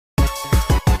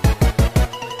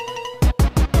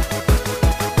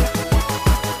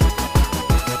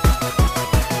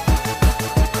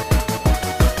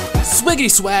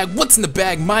Swaggity swag, what's in the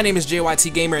bag? My name is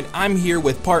JayYTGamer and I'm here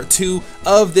with part 2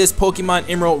 of this Pokemon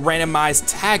Emerald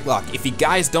Randomized Taglocke. If you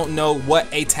guys don't know what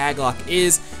a Taglocke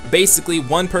is, basically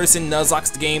one person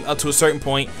nuzlocks the game up to a certain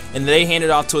point and they hand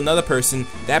it off to another person.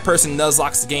 That person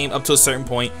nuzlocks the game up to a certain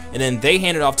point and then they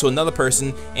hand it off to another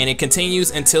person, and it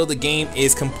continues until the game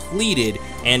is completed.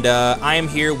 And I am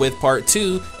here with part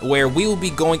 2 where we will be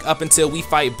going up until we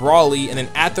fight Brawly, and then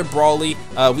after Brawly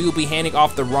we will be handing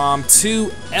off the ROM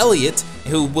to Elliot,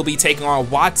 who will be taking on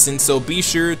Watson. So be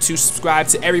sure to subscribe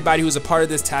to everybody who's a part of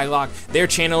this Taglocke. Their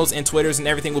channels and Twitters and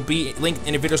everything will be linked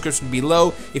in the video description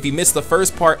below. If you missed the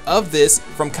first part of this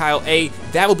from Kyle A,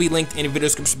 that will be linked in the video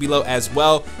description below as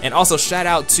well. And also shout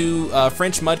out to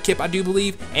TheFrenchMudkip, I do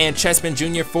believe, and Chessman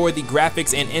Jr. for the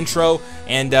graphics and intro.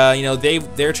 And you know,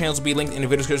 their channels will be linked in the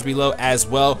video description below as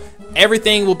well.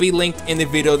 Everything will be linked in the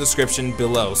video description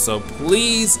below, so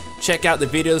please check out the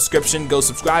video description. Go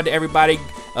subscribe to everybody,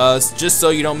 just so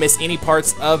you don't miss any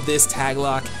parts of this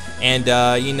Taglocke.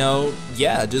 And you know,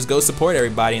 yeah, just go support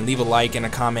everybody and leave a like and a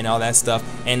comment, all that stuff.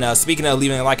 And speaking of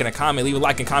leaving a like and a comment, leave a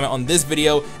like and comment on this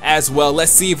video as well.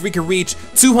 Let's see if we can reach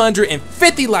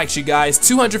 250 likes, you guys.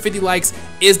 250 likes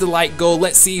is the like goal.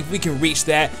 Let's see if we can reach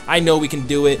that. I know we can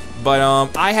do it, but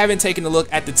I haven't taken a look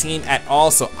at the team at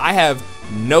all, so I have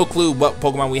no clue what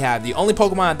Pokemon we have. The only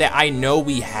Pokemon that I know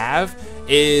we have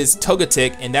is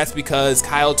Togetic, and that's because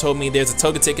Kyle told me there's a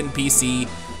Togetic in the PC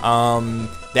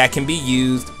that can be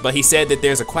used, but he said that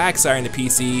there's a Quagsire in the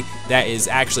PC that is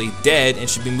actually dead and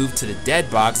should be moved to the dead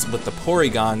box with the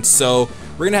Porygon. So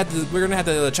we're gonna have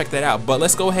to check that out. But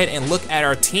let's go ahead and look at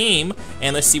our team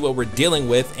and let's see what we're dealing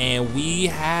with. And we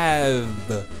have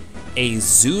a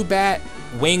Zubat,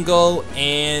 Wingull,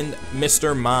 and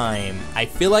Mr. Mime. I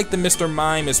feel like the Mr.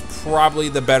 Mime is probably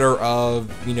the better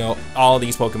of, you know, all of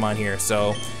these Pokemon here.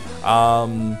 So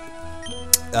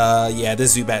yeah,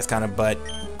 this Zubat's kind of butt.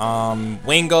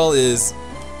 Wingull is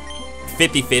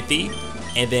 50-50,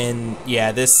 and then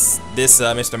yeah, this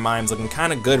Mr. Mime's looking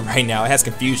kind of good right now. It has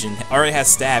Confusion, already has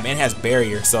Stab, and has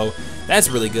Barrier, so that's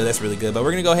really good. That's really good. But we're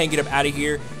gonna go ahead and get up out of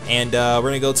here, and we're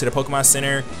gonna go to the Pokemon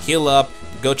Center, heal up,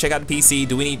 go check out the PC,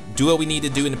 do what we need to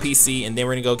do in the PC, and then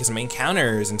we're gonna go get some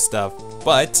encounters and stuff.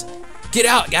 But get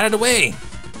out of the way.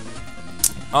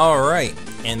 All right,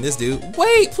 and this dude,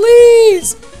 wait,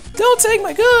 please, don't take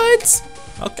my goods.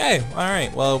 Okay, all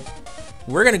right, well,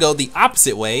 we're gonna go the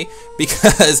opposite way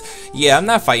because yeah, I'm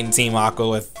not fighting Team Aqua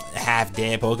with half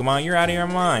dead Pokemon. You're out of your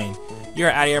mind. You're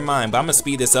out of your mind. But I'm gonna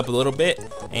speed this up a little bit,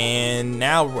 and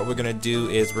now what we're gonna do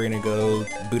is we're gonna go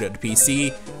boot up the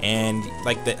PC, and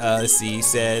like the let's see, he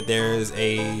said there's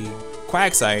a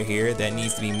Quagsire here that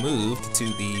needs to be moved to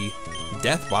the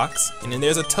death box, and then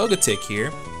there's a Togetic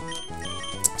here.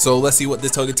 So let's see what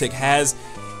this Togetic has.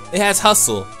 It has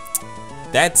Hustle.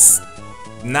 That's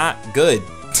not good.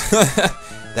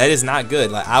 That is not good.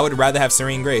 Like, I would rather have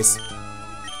Serene Grace.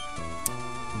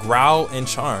 Growl and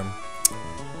Charm.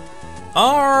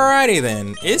 Alrighty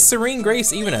then. Is Serene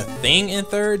Grace even a thing in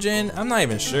 3rd gen? I'm not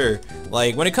even sure.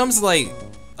 Like, when it comes to like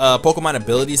Pokemon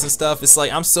abilities and stuff, it's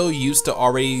like I'm so used to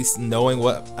already knowing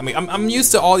what, I mean, I'm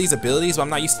used to all these abilities, but I'm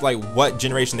not used to like what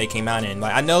generation they came out in.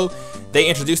 Like, I know they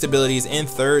introduced abilities in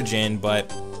 3rd gen,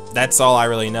 but that's all I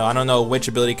really know. I don't know which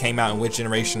ability came out in which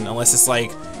generation, unless it's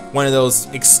like one of those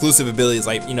exclusive abilities,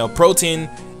 like, you know, Protein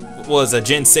was a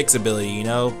Gen 6 ability, you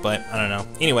know, but I don't know.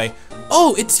 Anyway,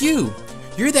 oh, it's you.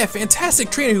 You're that fantastic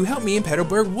trainer who helped me in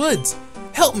Petalburg Woods.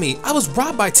 Help me, I was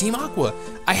robbed by Team Aqua.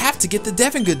 I have to get the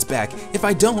Devon goods back. If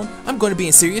I don't, I'm going to be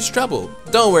in serious trouble.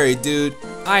 Don't worry, dude.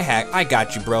 I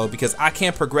got you, bro, because I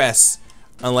can't progress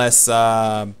unless,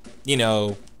 you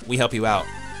know, we help you out.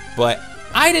 But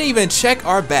I didn't even check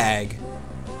our bag.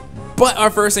 But our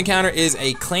first encounter is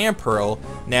a Clamperl.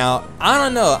 Now, I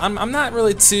don't know. I'm not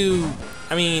really too.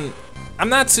 I mean, I'm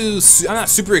not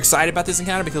super excited about this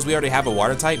encounter because we already have a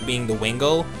water type, being the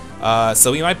Wingull.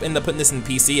 So we might end up putting this in the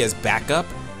PC as backup.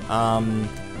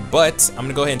 But I'm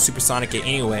gonna go ahead and Supersonic it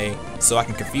anyway, so I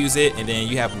can confuse it. And then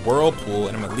you have Whirlpool,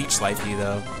 and I'm gonna Leech Life you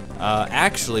though.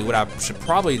 Actually, what I should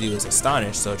probably do is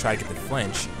Astonish, so try to get the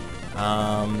flinch.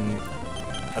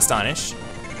 Astonish,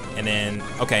 and then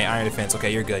okay, Iron Defense.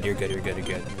 Okay, you're good.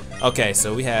 Okay,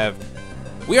 so we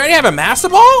already have a Master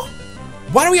Ball.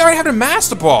 Why do we already have a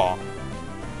Master Ball?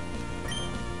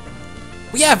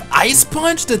 We have Ice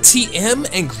Punch, the TM,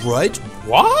 and Grudge.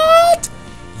 What?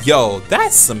 Yo,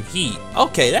 that's some heat.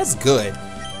 Okay, that's good.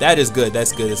 That is good.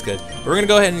 That's good. We're gonna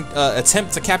go ahead and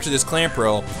attempt to capture this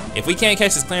Clamperl. If we can't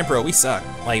catch this Clamperl, we suck.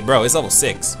 Like, bro, it's level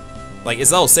 6. Like,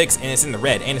 it's level 6 and it's in the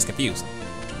red and it's confused.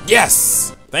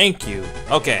 Yes! Thank you.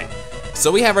 Okay. So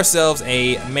we have ourselves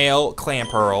a male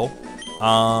Clamperl.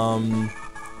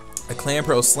 The Clan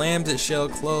Pearl slams its shell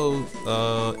closed.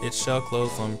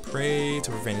 On prey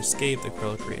to prevent escape. The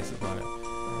Pearl creates a moment.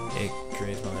 It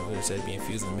creates a moment which said to be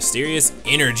infused with mysterious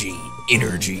energy.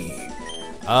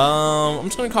 I'm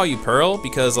just gonna call you Pearl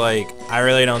because like I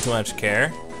really don't too much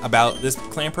care about this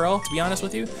Clan Pearl, to be honest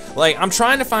with you. Like, I'm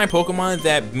trying to find Pokemon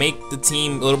that make the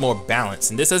team a little more balanced,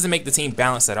 and this doesn't make the team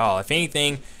balanced at all. If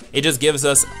anything, it just gives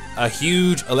us a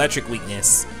huge electric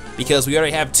weakness because we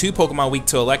already have 2 Pokemon weak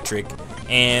to electric,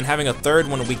 and having a 3rd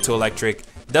one weak to electric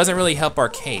doesn't really help our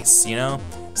case, you know?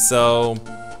 So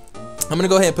I'm gonna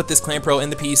go ahead and put this Clan Pearl in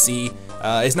the PC.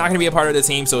 It's not gonna be a part of the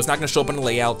team, so it's not gonna show up in the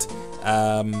layout.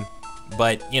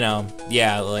 But you know,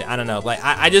 yeah, like, I don't know. Like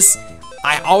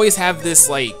I always have this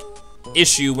like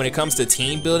issue when it comes to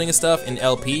team building and stuff in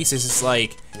LPs. It's just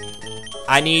like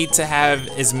I need to have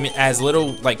as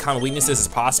little like common weaknesses as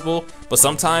possible. But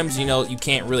sometimes, you know, you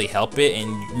can't really help it,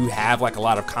 and you have like a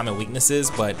lot of common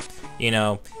weaknesses. But you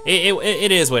know,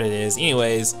 it is what it is.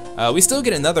 Anyways, we still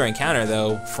get another encounter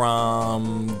though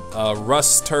from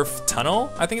Rust Turf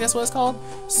Tunnel. I think that's what it's called.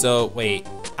 So wait,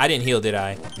 I didn't heal, did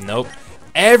I? Nope.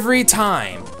 Every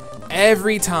time, I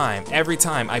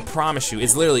promise you,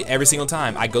 it's literally every single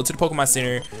time I go to the Pokemon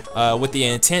Center with the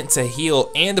intent to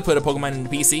heal and to put a Pokemon in the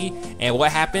PC, and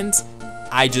what happens?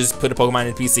 I just put a Pokemon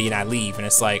in the PC and I leave, and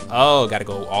it's like, oh, gotta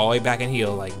go all the way back and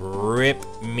heal. Like, rip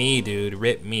me, dude,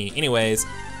 rip me. Anyways,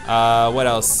 what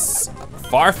else?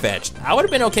 Farfetch'd. I would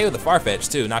have been okay with the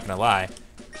Farfetch'd too, not gonna lie.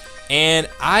 And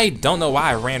I don't know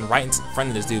why I ran right in front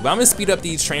of this dude, but I'm gonna speed up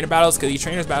these trainer battles because these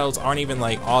trainers battles aren't even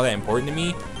like all that important to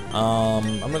me.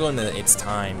 I'm gonna go into It's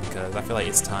Time because I feel like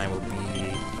It's Time would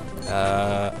be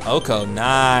Oko,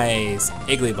 nice.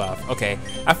 Igglybuff, okay.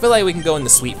 I feel like we can go into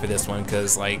Sweet for this one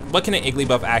because like what can an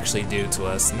Igglybuff actually do to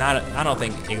us? I don't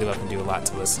think Igglybuff can do a lot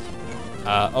to us.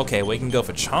 Okay, we can go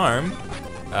for Charm.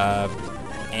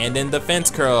 And then Defense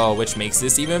Curl, which makes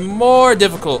this even more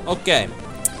difficult. Okay.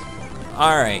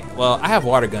 Alright, well, I have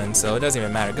Water Gun, so it doesn't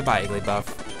even matter. Goodbye,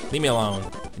 Igglybuff. Leave me alone.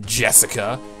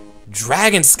 Jessica.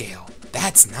 Dragon Scale.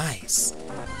 That's nice.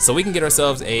 So we can get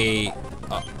ourselves a...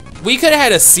 we could have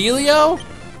had a Celio?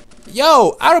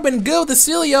 Yo, I would have been good with the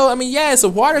Celio. I mean, yeah, it's a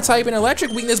water type and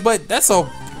electric weakness, but that's a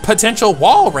potential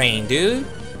wall rain, dude.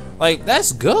 Like,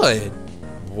 that's good.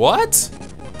 What?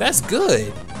 That's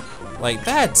good. Like,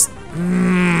 that's...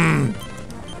 kind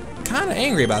of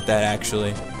angry about that,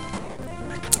 actually.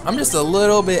 I'm just a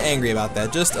little bit angry about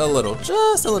that. Just a little.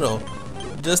 Just a little.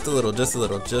 Just a little. Just a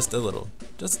little. Just a little.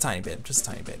 Just a tiny bit. Just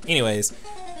a tiny bit. Anyways,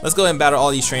 let's go ahead and battle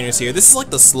all these trainers here. This is like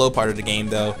the slow part of the game,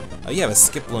 though. You have a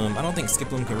Skiploom. I don't think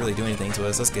Skiploom can really do anything to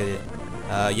us. Let's get it.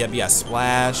 Yep, yeah,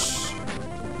 Splash.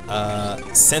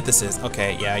 Synthesis.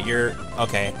 Okay, yeah, you're...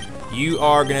 Okay. You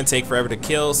are going to take forever to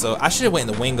kill, so I should have went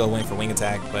in the Wingo went for Wing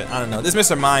Attack, but I don't know. This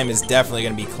Mr. Mime is definitely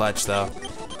going to be clutch, though.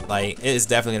 Like, it is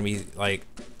definitely going to be, like,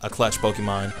 a clutch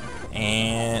Pokemon.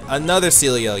 And another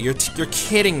Celio. You're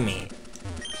kidding me.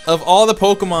 Of all the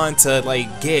Pokemon to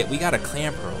like get, we got a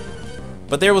Clan Pearl.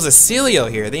 But there was a Celio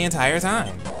here the entire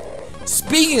time.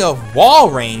 Speaking of Wall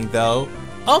Rain though,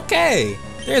 okay.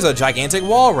 There's a gigantic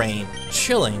Wall Rain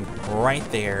chilling right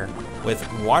there with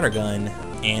Water Gun.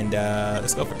 And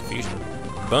let's go for Confusion.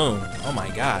 Boom. Oh my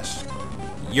gosh.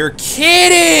 You're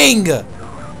kidding!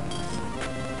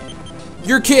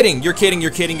 You're kidding. You're kidding.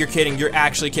 You're kidding. You're kidding. You're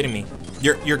actually kidding me.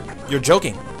 You're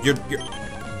joking. You're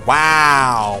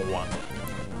wow.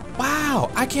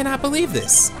 Wow. I cannot believe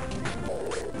this.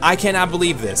 I cannot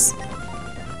believe this.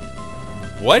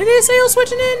 What did it say I was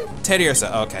switching in? Teddy or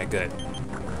so. Okay, good.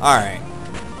 All right.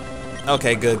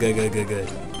 Okay, good.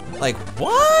 Like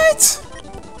what?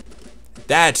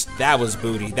 That was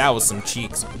booty. That was some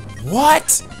cheeks.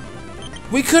 What?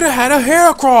 We could have had a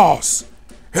Heracross.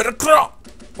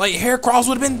 Like Heracross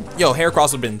would have been,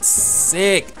 Heracross would have been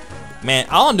sick. Man,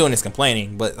 all I'm doing is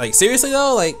complaining, but like seriously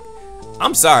though, like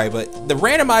I'm sorry, but the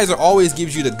randomizer always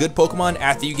gives you the good Pokemon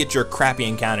after you get your crappy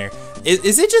encounter.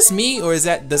 Is it just me, or does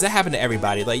that happen to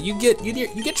everybody? Like you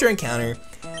get your encounter,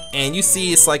 and you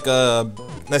see it's like a,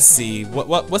 let's see,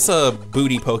 what's a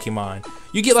booty Pokemon?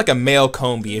 You get like a male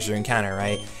Combee as your encounter,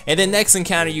 right? And then next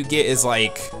encounter you get is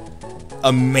like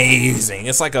amazing.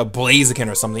 It's like a Blaziken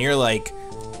or something. You're like,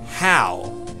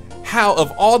 how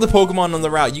of all the Pokemon on the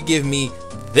route you give me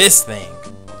this thing?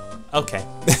 Okay.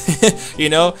 You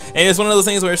know, and it's one of those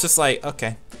things where it's just like,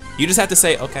 okay, you just have to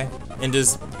say okay and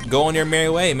just go on your merry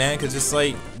way, man, because it's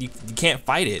like you can't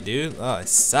fight it, dude. Oh, it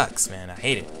sucks, man. I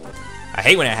hate it. I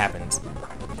hate when that happens.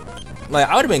 Like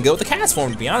I would have been good with the cast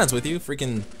form, to be honest with you.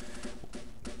 Freaking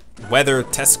weather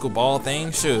testicle ball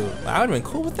thing, shoot, I would have been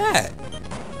cool with that.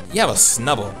 You have a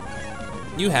Snubble.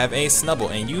 You have a Snubble,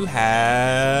 and you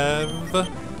have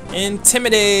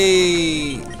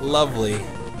Intimidate! Lovely.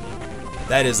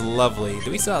 That is lovely.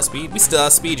 Do we still outspeed? We still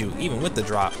outspeed you, even with the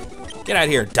drop. Get out of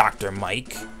here, Dr.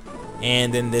 Mike.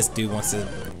 And then this dude wants to...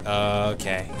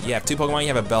 okay. You have 2 Pokemon.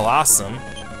 You have a Bellossom.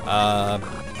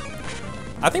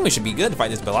 I think we should be good to fight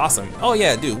this Bellossom. Oh,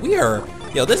 yeah, dude. We are...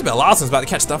 Yo, this Bellossom's about to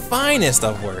catch the finest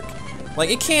of work. Like,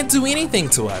 it can't do anything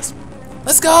to us.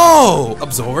 Let's go!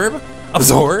 Absorb?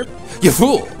 Absorb? You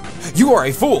fool! You are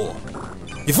a fool!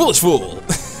 You foolish fool!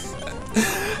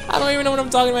 I don't even know what I'm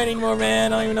talking about anymore,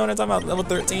 man. I don't even know what I'm talking about. Level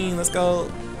 13, let's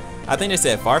go. I think they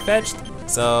said far-fetched,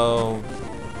 so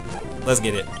let's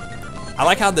get it. I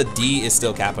like how the D is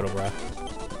still capital, bro.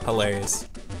 Hilarious.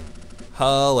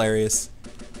 Hilarious.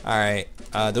 Alright,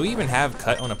 do we even have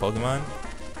cut on a Pokemon?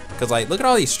 Because, like, look at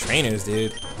all these trainers,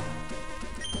 dude.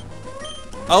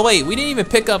 Oh, wait, we didn't even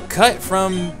pick up cut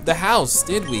from the house,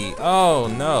 did we? Oh,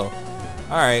 no.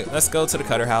 Alright, let's go to the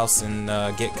cutter house and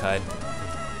get cut.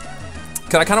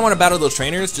 Cause I kind of want to battle those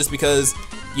trainers just because,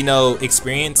 you know,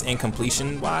 experience and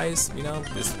completion wise, you know,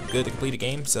 it's good to complete a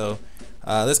game. So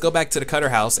let's go back to the cutter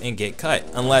house and get cut.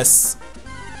 Unless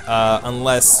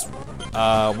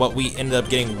what we ended up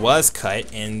getting was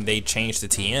cut and they changed the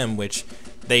TM, which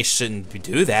they shouldn't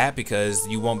do that because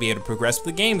you won't be able to progress with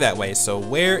the game that way. So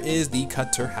where is the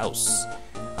cutter house?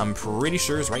 I'm pretty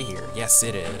sure it's right here. Yes,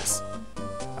 it is.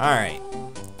 All right,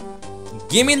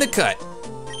 give me the cut.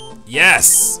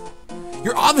 Yes.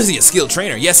 You're obviously a skilled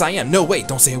trainer. Yes, I am. No, wait,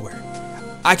 don't say a word.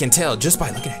 I can tell just by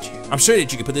looking at you. I'm sure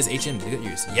that you can put this HM to good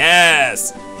use.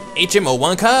 Yes!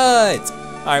 HM01 cut!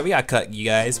 Alright, we got cut, you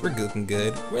guys. We're looking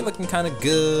good. We're looking kind of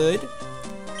good.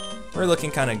 We're looking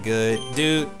kind of good.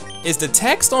 Dude, is the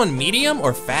text on medium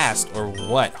or fast or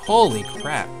what? Holy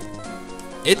crap.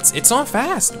 It's on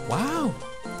fast. Wow.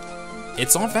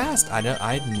 It's on fast.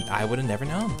 I would have never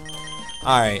known.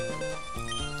 Alright.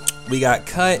 We got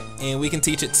cut, and we can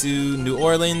teach it to New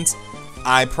Orleans.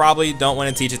 I probably don't want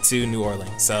to teach it to New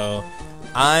Orleans, so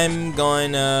I'm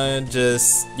gonna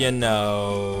just, you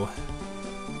know,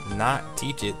 not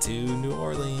teach it to New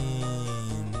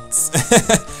Orleans.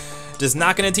 Just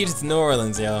not gonna teach it to New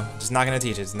Orleans, yo. Just not gonna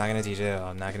teach it. Just not gonna teach it at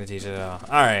all. Not gonna teach it at all.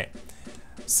 All right.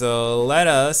 So let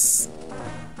us,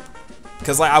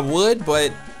 cause like I would,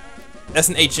 but that's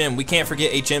an HM. We can't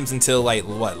forget HMs until like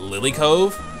what, Lily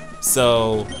Cove.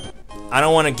 So I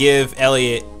don't want to give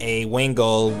Elliot a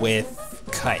Wingull with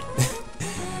cut.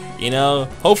 You know,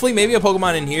 hopefully maybe a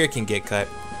Pokemon in here can get cut.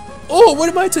 Oh, what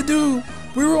am I to do?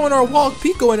 We were on our walk,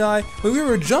 Pico and I, when we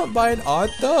were jumped by an odd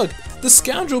thug. The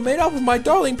scoundrel made off with my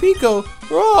darling Pico.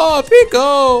 Oh,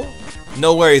 Pico!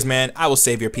 No worries, man. I will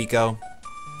save your Pico.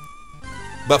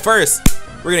 But first,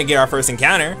 we're gonna get our first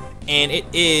encounter, and it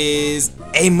is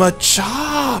a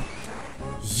Machop.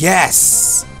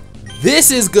 Yes! This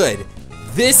is good.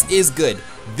 This is good.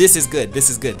 This is good. This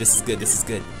is good. This is good. This is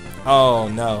good. Oh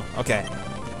no. Okay.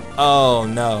 Oh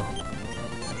no.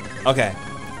 Okay.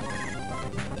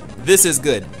 This is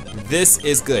good. This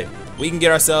is good. We can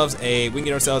get ourselves a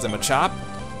Machop.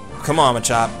 Come on,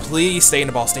 Machop. Please stay in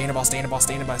the ball. Stay in the ball. Stay in the ball.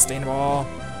 Stay in the ball. Stay in the ball.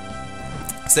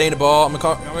 Stay in the ball. I'm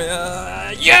gonna call.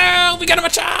 Yeah, we got a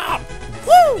Machop.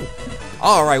 Woo!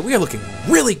 All right, we are looking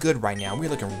really good right now. We're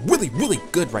looking really, really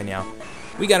good right now.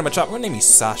 We got a Machop. We're gonna name you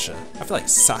Sasha. I feel like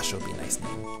Sasha would be a nice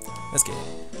name. Let's get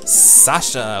it.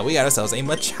 Sasha. We got ourselves a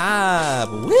Machop.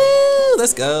 Woo!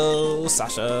 Let's go,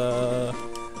 Sasha.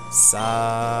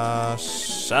 Sasha.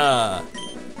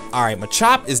 All right,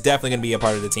 Machop is definitely gonna be a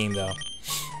part of the team, though.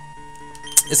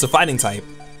 It's a fighting type.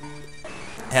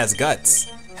 Has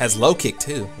guts. Has low kick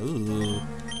too. Ooh,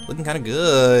 looking kind of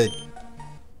good.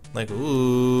 Like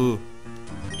ooh.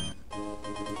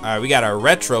 All right, we got our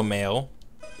retro mail.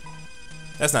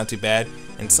 That's not too bad.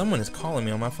 And someone is calling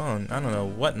me on my phone. I don't know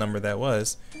what number that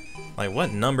was. Like,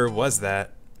 what number was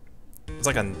that? It's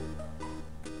like a...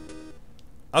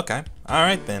 Okay.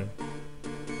 Alright then.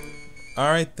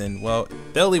 Alright then. Well,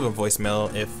 they'll leave a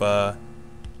voicemail if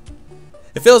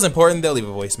it feels important, they'll leave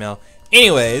a voicemail.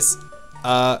 Anyways,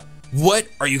 what?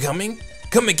 Are you coming?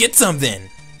 Come and get some then.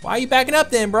 Why are you backing up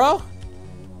then, bro?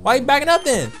 Why are you backing up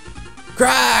then?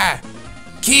 Cry!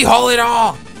 Keyhole it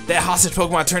all! That hostage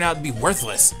Pokemon turned out to be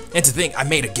worthless. And to think I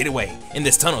made a getaway in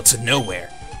this tunnel to nowhere.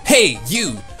 Hey,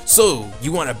 you! So,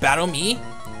 you want to battle me?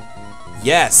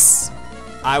 Yes.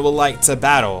 I would like to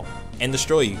battle and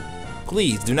destroy you.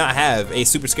 Please do not have a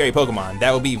super scary Pokemon.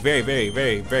 That would be very, very,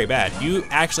 very, very bad. You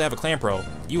actually have a Clamperl.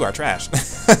 You are trash.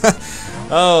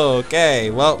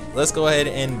 Okay, well, let's go ahead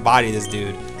and body this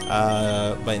dude.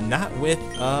 But not with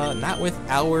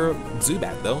our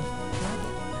Zubat though.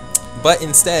 But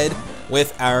instead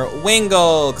with our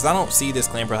Wingull, because I don't see this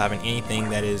Clamperl having anything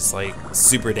that is like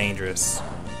super dangerous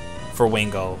for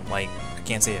Wingo. Like, I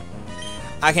can't see it.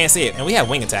 I can't see it. And we have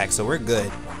wing attack, so we're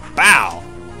good. Bow.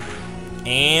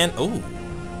 And ooh,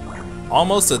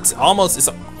 it's almost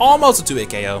a 2-hit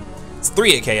KO. It's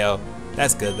 3-hit KO.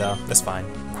 That's good though. That's fine.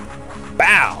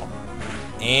 Bow.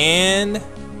 And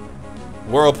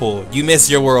Whirlpool. You missed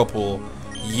your Whirlpool.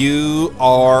 You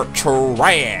are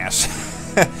trash.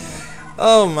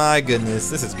 Oh my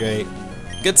goodness, this is great.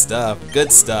 Good stuff.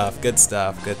 Good stuff. Good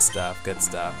stuff. Good stuff. Good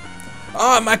stuff.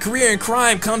 Oh, my career in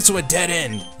crime comes to a dead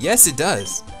end. Yes, it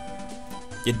does.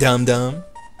 You dum-dum.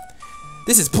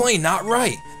 This is plain not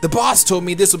right. The boss told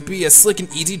me this would be a slick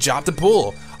and easy job to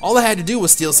pull. All I had to do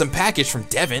was steal some package from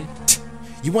Devin.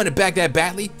 You want it back that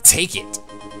badly? Take it.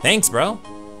 Thanks, bro.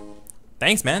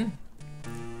 Thanks, man.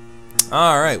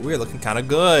 Alright, we're looking kind of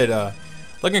good.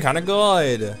 Looking kind of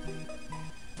good.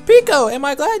 Pico, am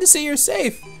I glad to see you're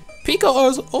safe? Pico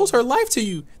owes her life to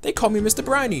you. They call me Mr.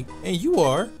 Briny, and you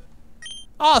are?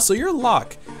 Ah, so you're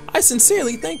Locke. I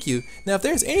sincerely thank you. Now, if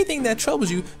there's anything that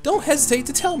troubles you, don't hesitate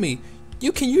to tell me.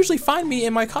 You can usually find me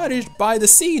in my cottage by the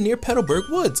sea near Petalburg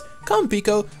Woods. Come,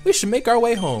 Pico, we should make our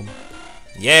way home.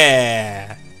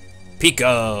 Yeah,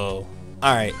 Pico.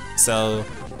 Alright, so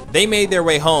they made their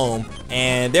way home,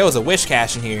 and there was a wish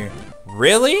cache in here.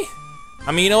 Really?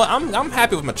 I mean, you know what? I'm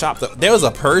happy with my chop though. There was a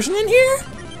Persian in here?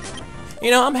 You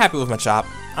know, I'm happy with my chop.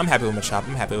 I'm happy with my chop.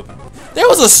 I'm happy with my... There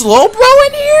was a slow bro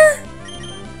in here?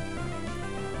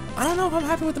 I don't know if I'm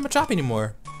happy with the Machop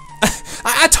anymore.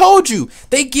 I told you,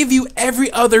 they give you every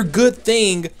other good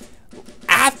thing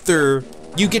after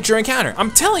you get your encounter. I'm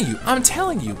telling you.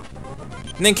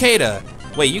 Ninkata.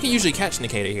 Wait, you can usually catch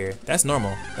Ninkata here. That's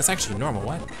normal. That's actually normal,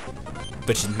 what?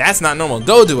 But that's not normal.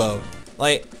 Doduo.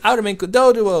 Like, I would've been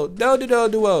Doduo.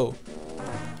 Doduo.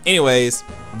 Anyways,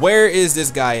 where is this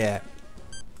guy at?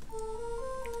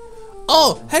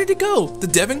 Oh, how did it go? The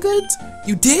Devon goods?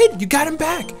 You did? You got him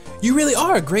back. You really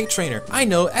are a great trainer. I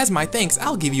know, as my thanks,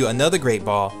 I'll give you another great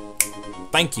ball.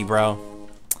 Thank you, bro.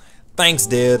 Thanks,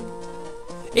 dude.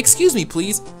 Excuse me,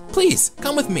 please. Please,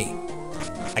 come with me.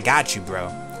 I got you,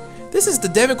 bro. This is the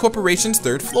Devon Corporation's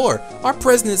 3rd floor. Our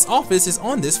president's office is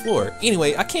on this floor.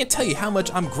 Anyway, I can't tell you how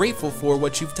much I'm grateful for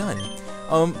what you've done.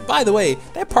 By the way,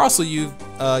 that parcel you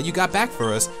got back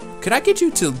for us, could I get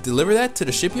you to deliver that to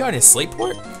the shipyard in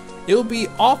Slateport? It would be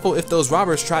awful if those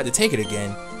robbers tried to take it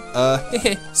again.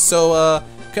 So,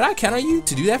 could I count on you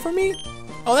to do that for me?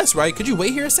 Oh, that's right. Could you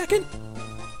wait here a second?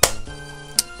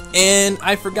 And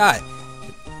I forgot.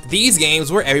 These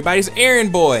games were everybody's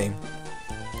errand boy.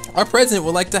 Our president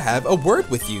would like to have a word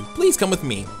with you. Please come with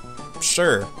me.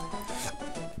 Sure.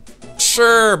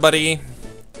 Sure, buddy.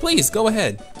 Please, go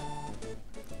ahead.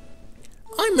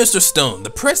 I'm Mr. Stone, the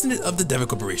president of the Devon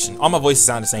Corporation. All my voices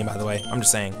sound the same, by the way. I'm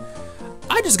just saying.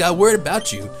 I just got word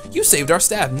about you. You saved our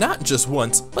staff not just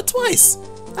once, but twice.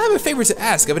 I have a favor to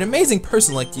ask of an amazing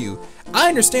person like you. I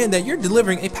understand that you're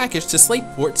delivering a package to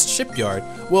Slateport's shipyard.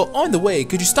 Well, on the way,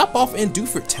 could you stop off in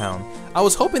Dewford Town? I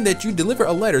was hoping that you'd deliver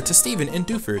a letter to Stephen in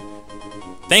Dewford.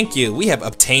 Thank you, we have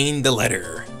obtained the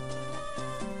letter.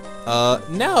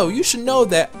 Now you should know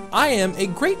that I am a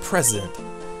great president.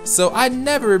 So I'd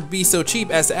never be so cheap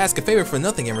as to ask a favor for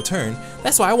nothing in return.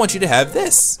 That's why I want you to have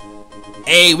this.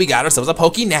 Hey, we got ourselves a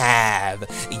PokeNav!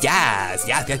 Yes!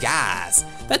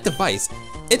 That device,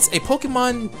 it's a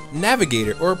Pokemon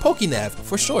Navigator, or PokeNav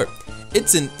for short.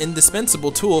 It's an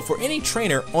indispensable tool for any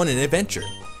trainer on an adventure.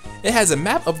 It has a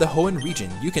map of the Hoenn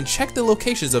region. You can check the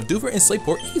locations of Dewford and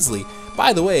Slateport easily.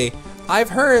 By the way, I've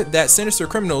heard that sinister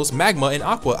criminals, Magma and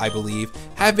Aqua I believe,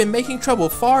 have been making trouble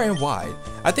far and wide.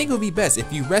 I think it would be best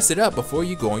if you rest it up before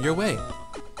you go on your way.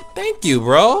 Thank you,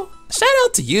 bro! Shout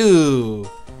out to you!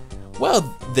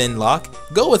 Well then, Locke,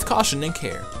 go with caution and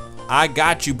care. I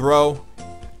got you, bro.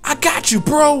 I got you,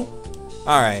 bro!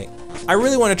 Alright, I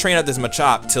really want to train up this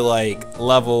Machop to like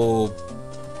level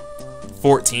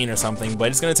 14 or something, but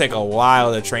it's gonna take a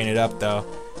while to train it up though.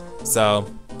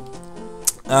 So,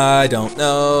 I don't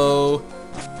know.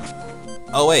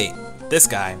 Oh wait, this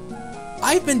guy.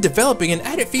 I've been developing an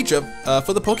added feature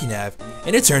for the PokeNav,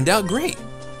 and it turned out great.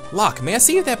 Locke, may I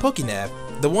see that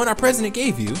PokeNav? The one our president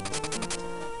gave you?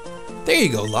 There you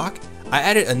go, Locke. I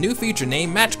added a new feature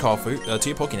named Match Call to your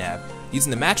PokeNav.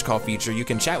 Using the Match Call feature, you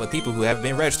can chat with people who have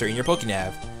been registered in your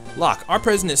PokeNav. Locke, our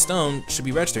President Stone should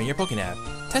be registered in your PokeNav.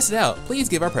 Test it out. Please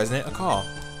give our president a call.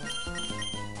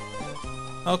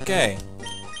 Okay.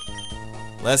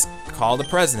 Let's call the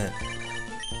president.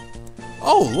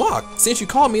 Oh, Locke, since you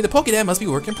called me, the PokeNav must be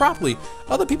working properly.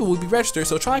 Other people will be registered,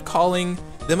 so try calling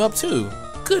them up too.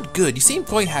 Good. You seem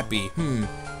quite happy.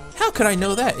 How could I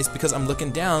know that? It's because I'm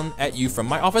looking down at you from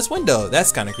my office window.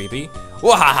 That's kind of creepy.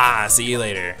 Wahaha, see you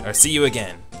later. Or see you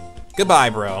again.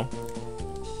 Goodbye, bro.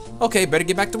 Okay, better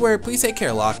get back to work. Please take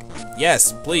care, Locke.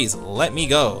 Yes, please, let me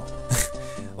go.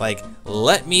 Like,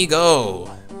 let me go.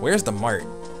 Where's the mart?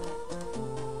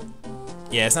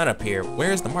 Yeah, it's not up here.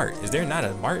 Where's the mart? Is there not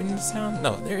a mart in this town?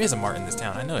 No, there is a mart in this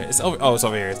town. I know it. It's over. Oh, it's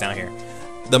over here. It's down here.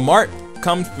 The mart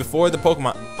comes before the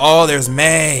Pokemon. Oh, there's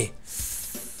May.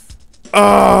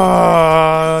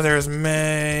 Oh, there's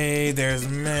May. There's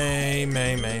May.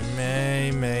 May.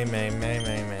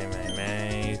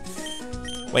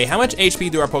 Wait, how much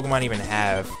HP do our Pokemon even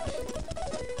have?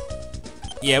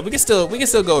 Yeah, we can still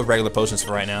go with regular potions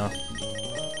for right now.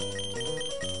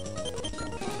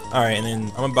 All right, and then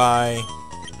I'm gonna buy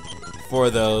 4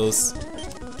 of those.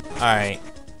 All right.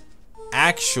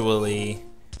 Actually,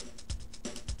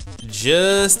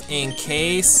 just in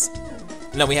case.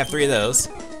 No, we have 3 of those.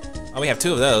 Oh, we have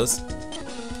 2 of those.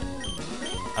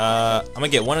 I'm gonna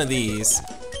get 1 of these,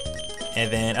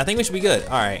 and then I think we should be good.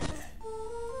 All right.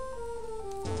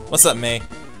 What's up, May?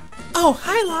 Oh,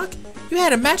 hi, Locke. You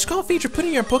had a match call feature put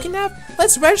in your Pokénap?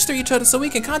 Let's register each other so we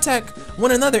can contact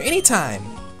one another anytime.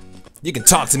 You can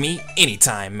talk to me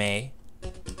anytime, May.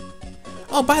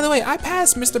 Oh, by the way, I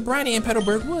passed Mr. Briny in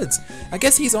Petalburg Woods. I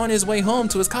guess he's on his way home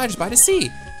to his cottage by the sea.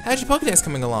 How's your Pokédex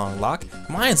coming along, Locke?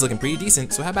 Mine's looking pretty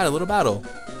decent, so how about a little battle?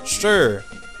 Sure.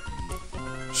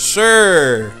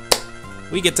 Sure.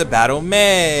 We get to battle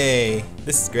May.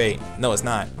 This is great. No, it's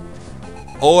not.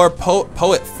 Or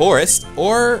Poet Forest,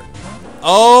 or...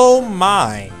 Oh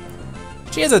my.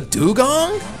 She has a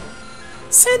dugong?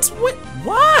 Since what?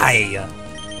 Why?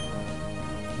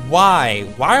 Why?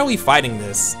 Why are we fighting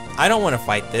this? I don't want to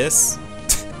fight this.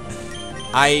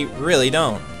 I really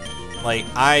don't. Like,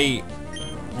 I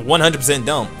 100%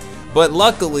 don't. But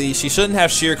luckily, she shouldn't have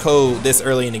sheer code this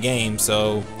early in the game,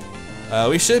 so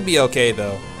we should be okay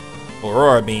though.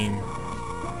 Aurora Beam.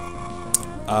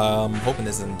 Hoping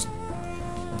this isn't.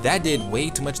 That did way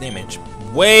too much damage.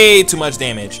 Way too much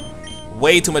damage.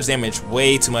 Way too much damage.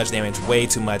 Way too much damage. Way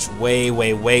too much. Way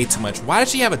too much. Why does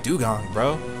she have a dugong,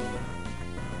 bro?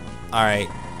 All right,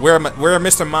 we're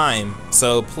Mr. Mime,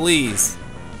 so please,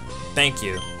 thank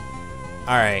you.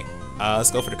 All right,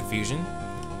 let's go for the confusion.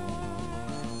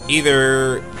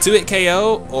 Either 2-hit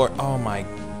KO or oh my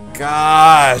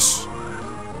gosh,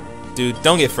 dude,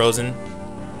 don't get frozen.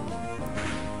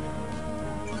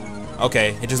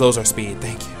 Okay, it just lowers our speed.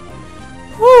 Thank you.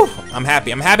 Woo! I'm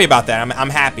happy. I'm happy about that. I'm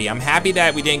happy. I'm happy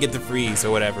that we didn't get the freeze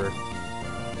or whatever.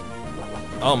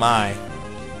 Oh my.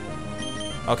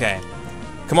 Okay.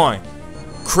 Come on.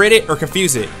 Crit it or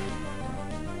confuse it.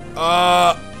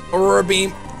 Aurora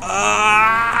Beam.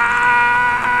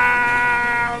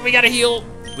 We gotta heal.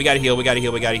 We gotta heal. We gotta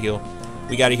heal. We gotta heal.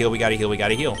 We gotta heal. We gotta heal. We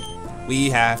gotta heal. We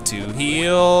have to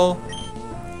heal.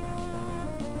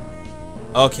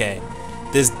 Okay.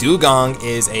 This dugong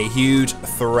is a huge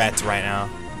threat right now.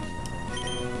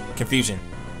 Confusion.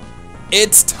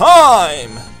 It's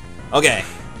time! Okay.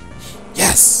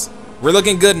 Yes! We're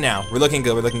looking good now. We're looking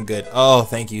good. We're looking good. Oh,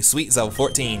 thank you. Sweet level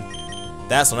 14.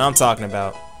 That's what I'm talking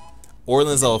about.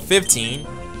 Orland's level 15.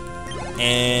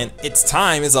 And its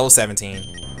time is level 17.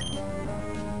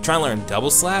 Trying to learn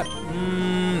double slap?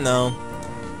 No.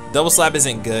 Double slap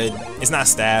isn't good. It's not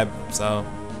stab, so.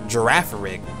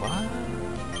 Giraffe-rig. What?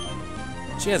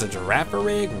 She has a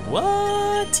Giraffe-rig?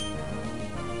 What?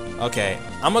 Okay.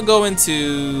 I'm gonna go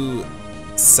into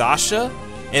Sasha.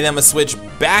 And I'm gonna switch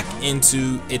back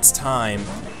into its time.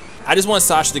 I just want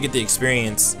Sasha to get the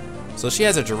experience. So she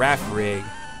has a Giraffe-rig.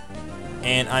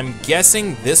 And I'm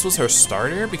guessing this was her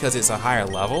starter because it's a higher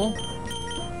level.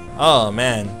 Oh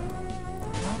man.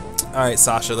 Alright,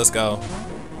 Sasha, let's go.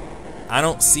 I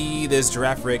don't see this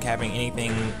Giraffe-rig having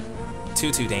anything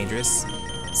too dangerous.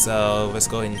 So let's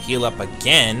go ahead and heal up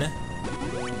again.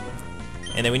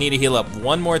 And then we need to heal up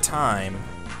one more time.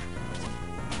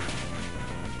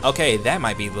 Okay, that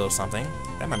might be a little something.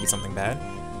 That might be something bad.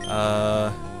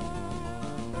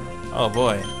 Oh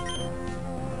boy.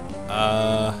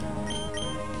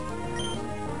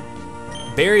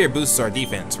 Barrier boosts our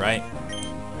defense, right?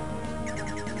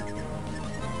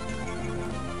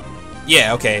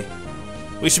 Yeah, okay.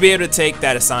 We should be able to take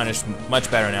that Astonish much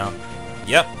better now.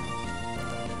 Yep.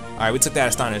 Alright, we took that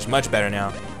Astonish much better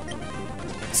now.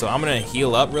 So I'm gonna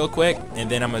heal up real quick,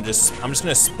 and then I'm just gonna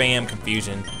spam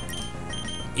Confusion.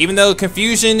 Even though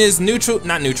Confusion is neutral,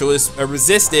 not neutral, is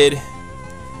resisted,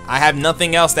 I have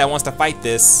nothing else that wants to fight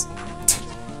this.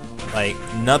 Like,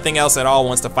 nothing else at all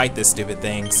wants to fight this stupid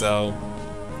thing, so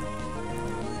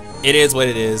it is what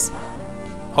it is.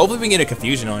 Hopefully we can get a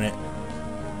Confusion on it.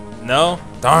 No?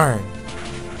 Darn.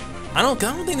 I don't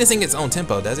think this thing gets own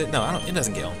tempo, does it? No, it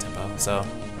doesn't get own tempo, so.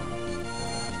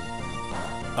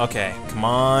 Okay, come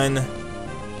on.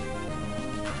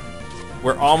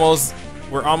 We're almost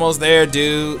there,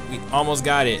 dude. We almost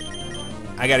got it.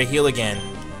 I gotta heal again.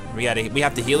 We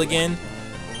have to heal again.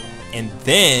 And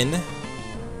then,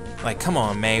 like, come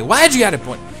on, May. Why did you have to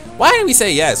point? Why didn't we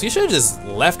say yes? We should have just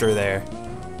left her there.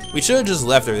 We should have just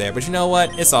left her there. But you know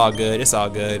what? It's all good. It's all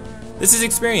good. This is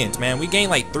experience, man. We gained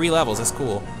like 3 levels. That's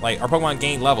cool. Like, our Pokemon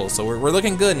gained levels, so we're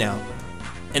looking good now.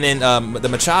 And then the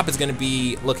Machop is gonna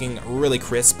be looking really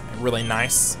crisp, really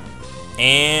nice.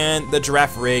 And the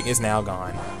Giraffe rig is now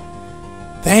gone.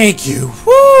 Thank you.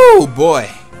 Woo, boy.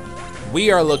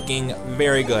 We are looking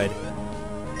very good.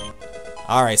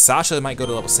 All right, Sasha might go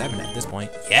to level 7 at this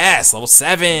point. Yes, level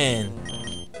 7.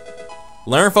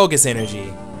 Learn Focus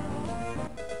Energy.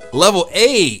 Level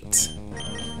 8.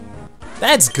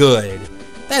 That's good.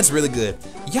 That's really good.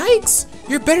 Yikes,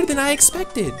 you're better than I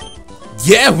expected.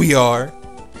 Yeah, we are.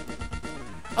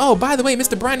 Oh, by the way,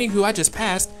 Mr. Briny, who I just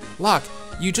passed, Locke,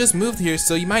 you just moved here,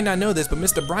 so you might not know this, but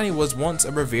Mr. Briny was once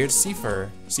a revered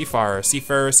seafarer.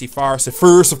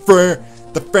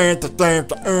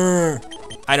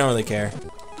 I don't really care.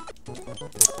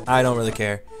 I don't really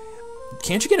care.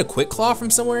 Can't you get a Quick Claw from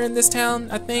somewhere in this town,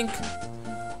 I think?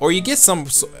 Or you get some,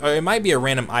 or it might be a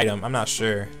random item, I'm not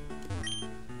sure.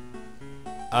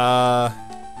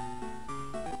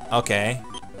 Okay.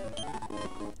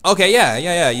 Okay,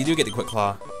 yeah, you do get the Quick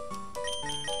Claw.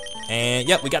 And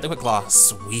yep, we got the Quick Claw.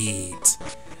 Sweet.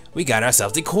 We got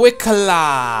ourselves the Quick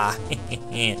Claw.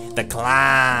 The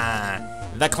claw.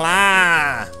 The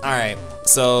claw. Alright,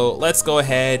 so let's go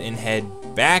ahead and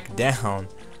head back down.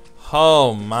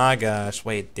 Oh my gosh.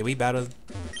 Wait, did we battle?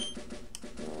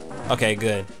 Okay,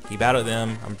 good. He battled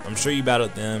them. I'm sure you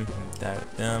battled them.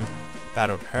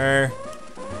 Battled her.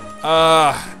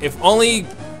 If only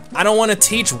I don't want to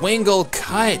teach Wingull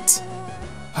Cut.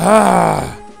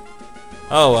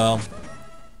 Oh well.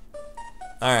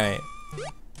 Alright.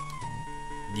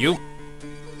 You.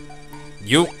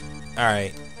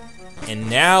 Alright. And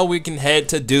now we can head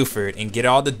to Dewford and get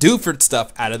all the Dewford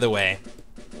stuff out of the way.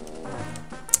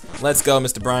 Let's go,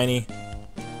 Mr. Briny.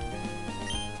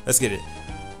 Let's get it.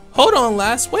 Hold on,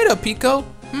 lass. Wait up, Pico.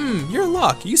 You're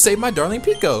Locke. You saved my darling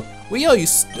Pico. We owe you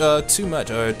too much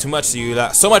to you.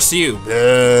 So much to you.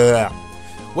 Blah.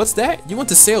 What's that? You want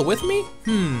to sail with me?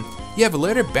 You have a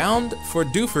letter bound for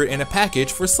Dewford and a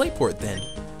package for Slateport then.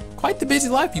 Quite the busy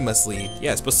life you must lead.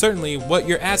 Yes, but certainly what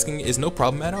you're asking is no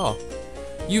problem at all.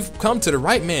 You've come to the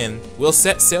right man. We'll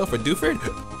set sail for Dewford?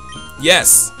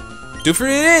 Yes, Dewford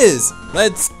it is.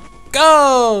 Let's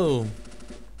go.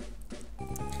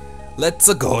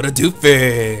 Let's go to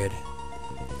Dewford.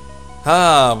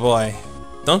 Ah, boy.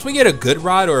 Don't we get a good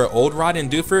rod or an old rod in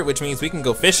Dewford, which means we can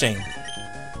go fishing?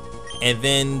 And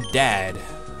then Dad.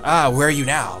 Where are you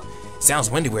now? It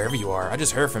sounds windy wherever you are. I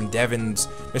just heard from Devin's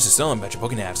Mr. Stone about your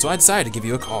Pokénav, so I decided to give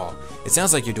you a call. It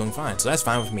sounds like you're doing fine, so that's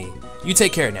fine with me. You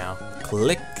take care now.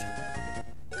 Click.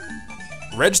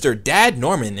 Register Dad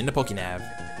Norman in the Pokénav.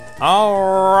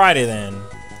 Alrighty then.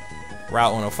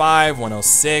 Route 105,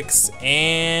 106,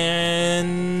 and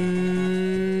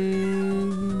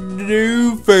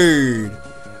Dewford.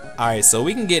 Alright, so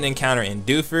we can get an encounter in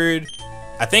Dewford.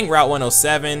 I think Route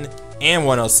 107 and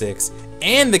 106.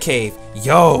 And the cave.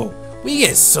 Yo, we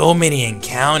get so many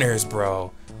encounters,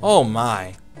 bro. Oh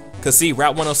my. Cause see,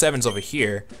 Route 107's over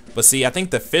here. But see, I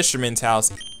think the fisherman's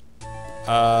house.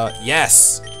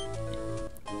 Yes.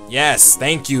 Yes,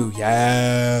 thank you.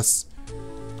 Yes.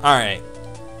 Alright.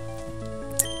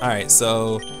 Alright,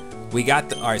 so we got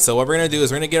the. Alright, so what we're gonna do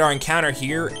is we're gonna get our encounter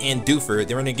here in Dewford.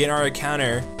 Then we're gonna get our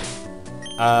encounter.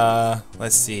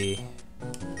 Let's see.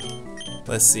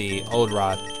 Old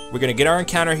Rod. We're gonna get our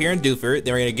encounter here in Dewford.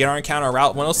 Then we're gonna get our encounter on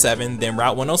Route 107. Then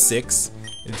Route 106.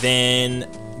 Then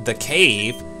the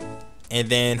cave. And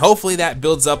then hopefully that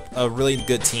builds up a really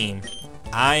good team.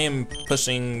 I am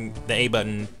pushing the A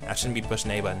button. I shouldn't be pushing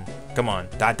the A button. Come on. ...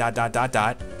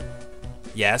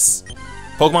 Yes.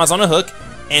 Pokemon's on the hook.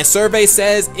 And survey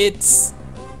says it's...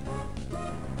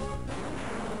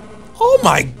 Oh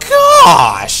my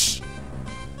gosh!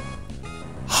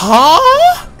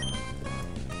 Huh?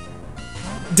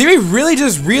 Did we really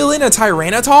just reel in a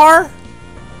Tyranitar?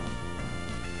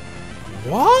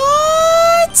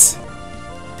 What?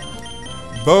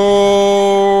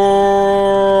 Brrr.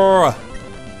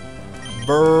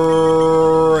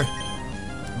 Brrr.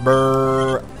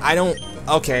 Brrr. I don't...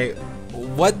 Okay.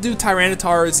 What do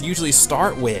Tyranitars usually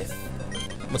start with?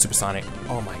 What's Supersonic?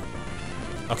 Oh my.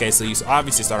 Okay, so you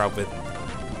obviously start out with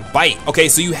Bite. Okay,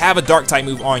 so you have a Dark type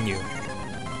move on you.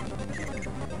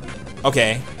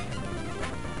 Okay.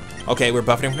 Okay, we're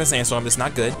buffeting from the sandstorm. This is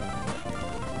not good.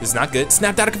 This is not good.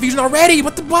 Snapped out of confusion already.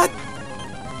 What the what?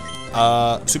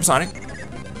 Supersonic.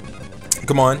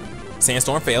 Come on.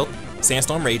 Sandstorm failed.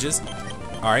 Sandstorm rages.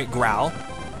 Alright, growl.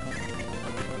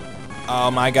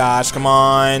 Oh my gosh, come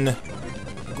on.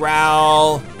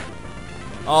 Growl.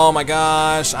 Oh my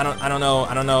gosh. I don't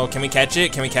know. Can we catch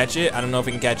it? Can we catch it? I don't know if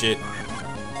we can catch it.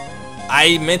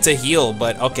 I meant to heal,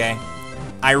 but okay.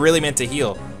 I really meant to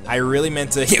heal. I really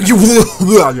meant to heal.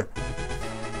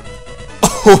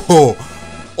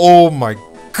 Oh my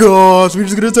gosh, we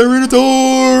just got a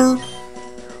Tyranitar!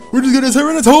 We just got a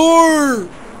Tyranitar!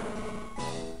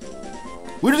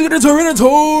 We just got a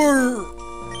Tyranitar!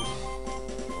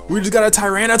 We just got a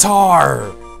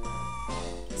Tyranitar!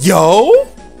 Yo?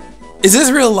 Is this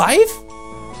real life?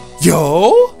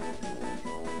 Yo?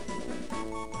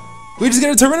 We just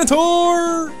got a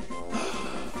Tyranitar!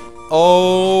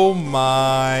 Oh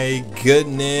my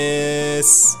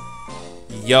goodness.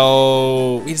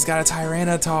 Yo, we just got a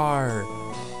Tyranitar.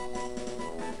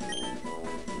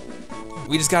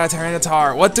 We just got a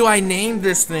Tyranitar. What do I name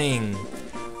this thing?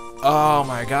 Oh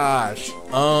my gosh.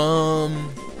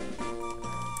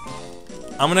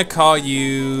 I'm gonna call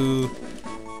you,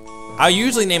 I'll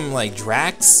usually name him like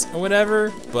Drax or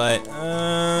whatever, but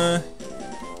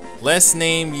let's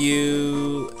name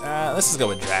you, let's just go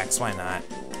with Drax, why not?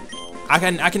 I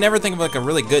can never think of like a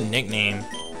really good nickname.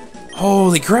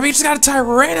 Holy crap, he just got a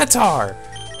Tyranitar!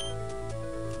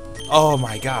 Oh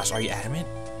my gosh, are you adamant?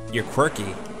 You're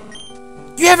quirky.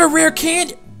 You have a rare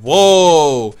candy?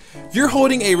 Whoa! You're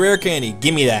holding a rare candy.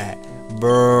 Give me that.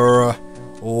 Bruh.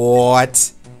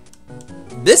 What?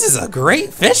 This is a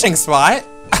great fishing spot.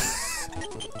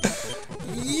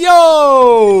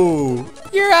 Yo!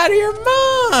 You're out of your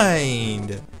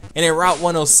mind! And in Route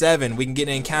 107, we can get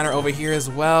an encounter over here as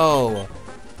well.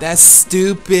 That's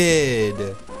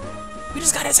stupid. We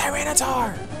just got a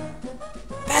Tyranitar.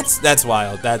 That's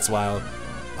wild. That's wild.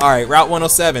 All right, Route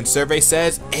 107. Survey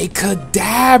says a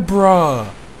Kadabra.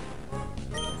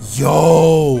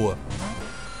 Yo.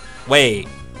 Wait.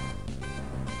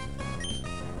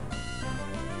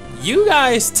 You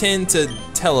guys tend to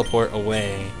teleport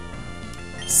away.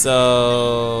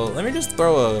 So let me just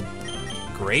throw a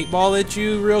Great Ball at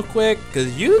you real quick,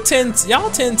 cause y'all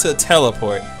tend to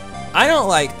teleport. I don't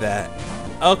like that.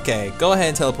 Okay, go ahead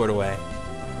and teleport away.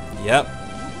 Yep.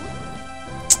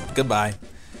 Goodbye.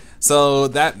 So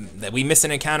that we missed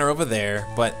an encounter over there,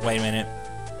 but wait a minute.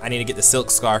 I need to get the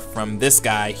silk scarf from this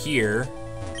guy here.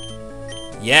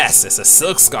 Yes, it's a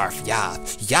silk scarf. Yeah,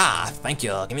 yeah. Thank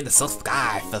you. Give me the silk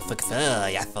scarf.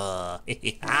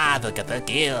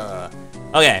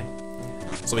 Okay.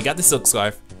 So we got the silk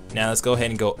scarf. Now let's go ahead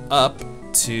and go up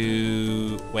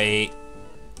to, wait.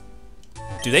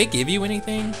 Do they give you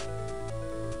anything?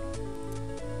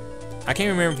 I can't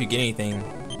remember if you get anything.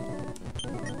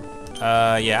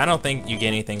 Yeah, I don't think you get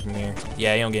anything from here.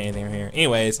 Yeah, you don't get anything from here.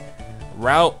 Anyways,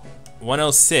 Route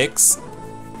 106.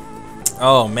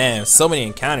 Oh man, so many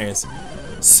encounters.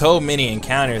 So many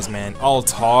encounters, man.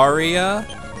 Altaria.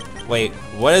 Wait,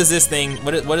 what is this thing?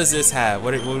 What does this have?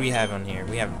 What do we have on here?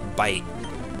 We have Bite.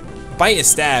 Bite is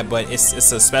stab, but it's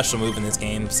a special move in this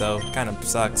game, so kind of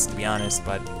sucks to be honest,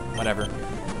 but whatever.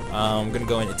 I'm gonna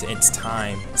go into its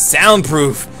time.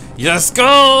 Soundproof! Let's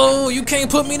go! You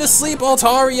can't put me to sleep,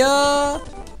 Altaria!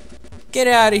 Get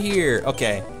out of here.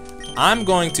 Okay, I'm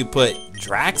going to put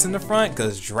Drax in the front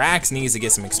because Drax needs to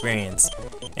get some experience.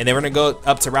 And then we're gonna go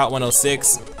up to Route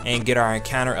 106 and get our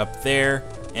encounter up there.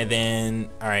 And then,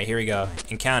 all right, here we go.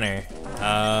 Encounter.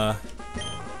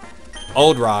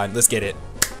 Old Rod, let's get it.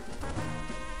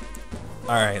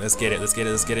 All right, let's get it, let's get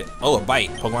it, let's get it. Oh, a Bite.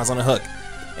 Pokemon's on the hook.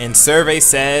 And survey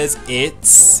says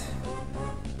it's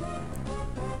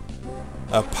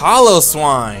Apollo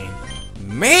Swine.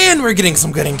 Man, we're getting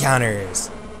some good encounters.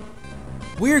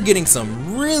 We're getting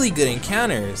some really good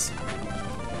encounters.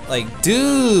 Like,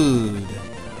 dude.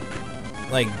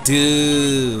 Like,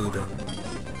 dude.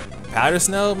 Powder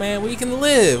Snow, man, we can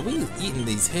live. We eating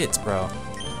these hits, bro.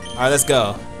 All right, let's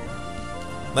go.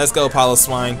 Let's go, Apollo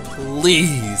Swine,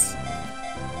 please.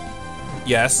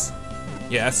 Yes.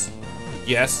 Yes.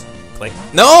 Yes. Click.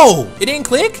 No! It didn't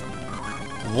click?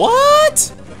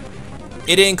 What?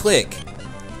 It didn't click.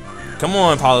 Come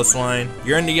on, Apollo Swine.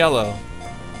 You're in the yellow.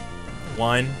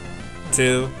 1,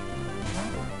 2.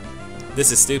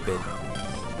 This is stupid.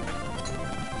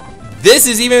 This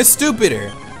is even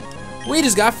stupider. We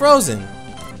just got frozen.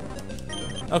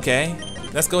 Okay.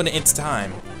 Let's go into It's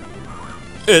Time.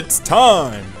 It's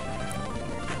time!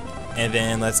 And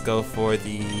then let's go for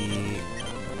the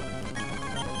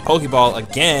Pokeball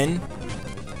again.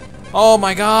 Oh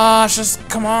my gosh, just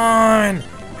come on!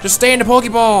 Just stay in the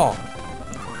Pokeball!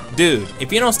 Dude,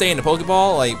 if you don't stay in the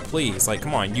Pokeball, like, please, like,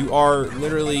 come on. You are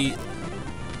literally...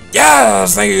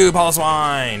 Yes! Thank you, Apollo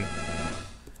Swine!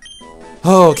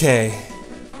 Okay.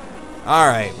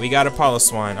 Alright, we got a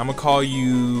Piloswine. I'm gonna call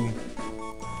you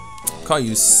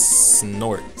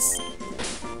Snorts.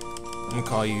 I'm gonna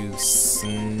call you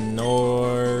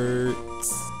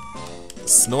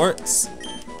Snorts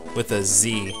with a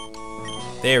Z.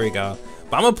 There we go.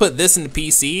 But I'm gonna put this in the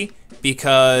PC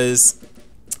because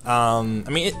I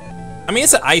mean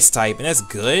it's an ice type and that's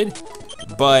good,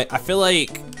 but I feel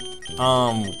like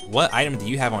what item do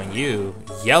you have on you?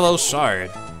 Yellow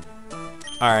shard.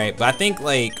 Alright, but I think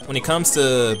like when it comes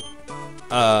to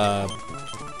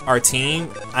our team,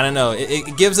 I don't know,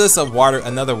 it gives us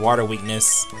another water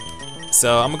weakness.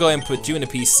 So I'm gonna go ahead and put you in the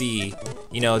PC,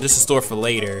 you know, just to store for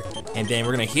later. And then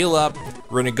we're gonna heal up,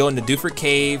 we're gonna go into Duford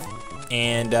Cave,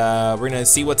 and we're gonna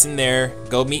see what's in there,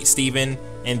 go meet Steven,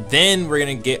 and then we're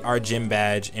gonna get our gym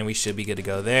badge and we should be good to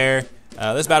go there.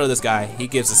 Let's battle this guy, he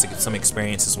gives us some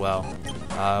experience as well.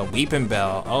 Weeping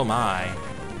Bell, oh my.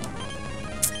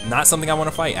 Not something I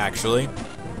wanna fight actually.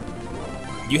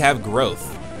 You have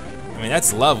growth. I mean,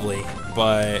 that's lovely,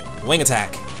 but wing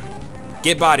attack.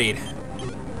 Get bodied.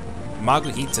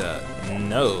 Maguhita,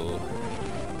 no.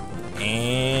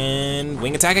 And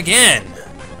wing attack again.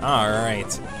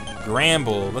 Alright.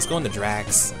 Gramble, let's go into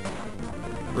Drax.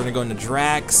 We're gonna go into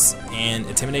Drax and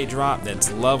Intimidate drop,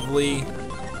 that's lovely.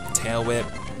 Tail whip,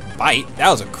 bite,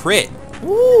 that was a crit.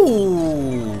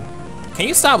 Ooh. Can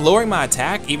you stop lowering my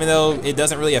attack even though it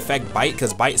doesn't really affect bite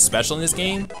because bite is special in this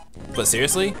game? But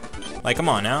seriously? Like, come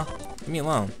on now, leave me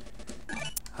alone.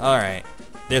 Alright.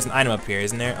 There's an item up here,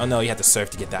 isn't there? Oh no, you have to surf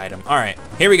to get the item. Alright,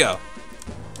 here we go.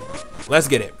 Let's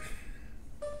get it.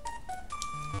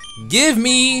 Give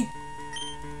me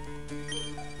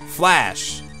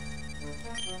Flash.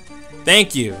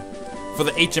 Thank you for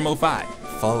the HMO5.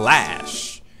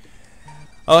 Flash.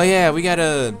 Oh yeah, we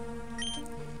gotta...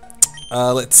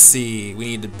 let's see. We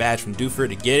need the badge from Duford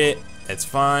to get it. That's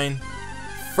fine.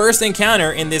 First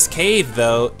encounter in this cave,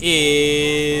 though,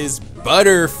 is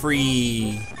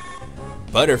Butterfree.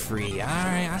 Butterfree,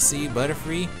 alright, I see you,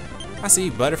 Butterfree. I see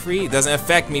you, Butterfree. It doesn't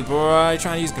affect me, bro. You're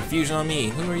trying to use confusion on me.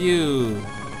 Who are you?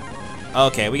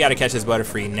 Okay, we gotta catch this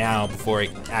Butterfree now before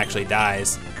it actually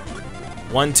dies.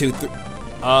 1, 2, 3.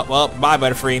 Well, bye,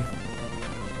 Butterfree.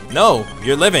 No,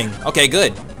 you're living. Okay,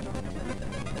 good.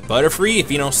 Butterfree, if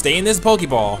you don't stay in this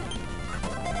Pokeball.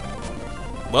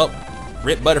 Well,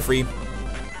 rip Butterfree.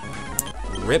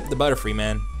 Rip the Butterfree,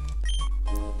 man.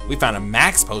 We found a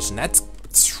max potion. That's...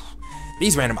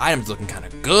 These random items looking kind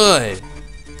of good.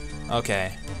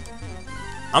 Okay.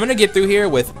 I'm gonna get through here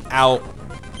without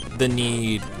the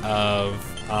need of,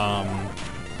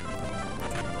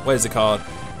 what is it called?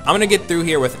 I'm gonna get through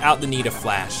here without the need of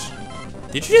Flash.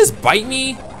 Did you just bite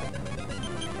me?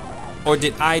 Or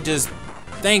did I just,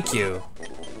 thank you.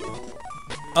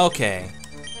 Okay.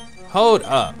 Hold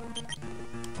up.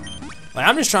 Like,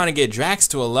 I'm just trying to get Drax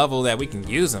to a level that we can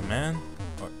use him, man.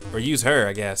 Or use her,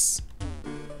 I guess.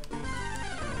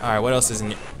 Alright, what else is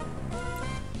in here?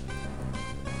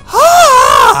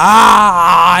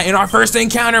 Ah! And our first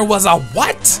encounter was a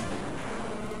what?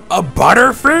 A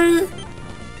Butterfree?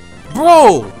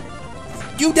 Bro!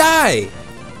 You die!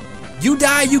 You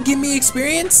die, you give me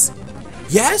experience?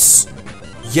 Yes?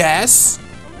 Yes?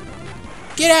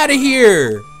 Get out of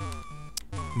here!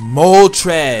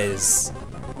 Moltres.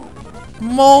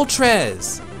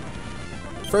 Moltres.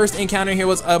 First encounter here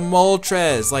was a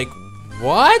Moltres. Like,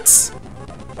 what?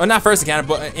 Oh, not first encounter,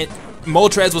 but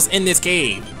Moltres was in this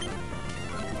cave.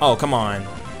 Oh, come on.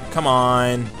 Come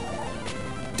on.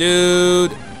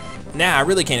 Dude. Now I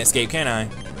really can't escape, can I?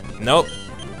 Nope.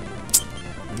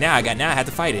 Now I have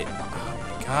to fight it.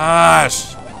 Oh my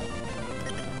gosh.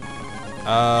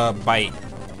 Bite.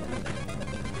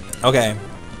 Okay.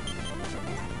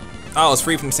 Oh, it's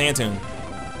free from Santoon.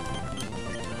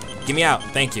 Get me out,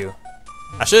 thank you.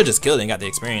 I should have just killed it and got the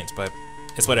experience, but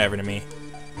it's whatever to me.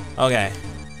 Okay.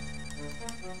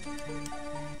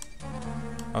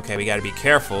 Okay, we gotta be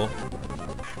careful.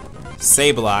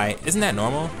 Sableye, isn't that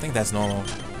normal? I think that's normal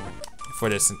for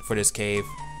this cave.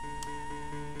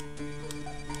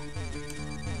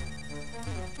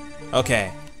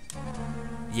 Okay.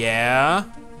 Yeah.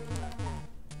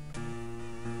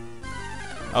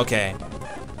 Okay.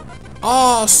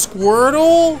 Oh,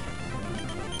 Squirtle?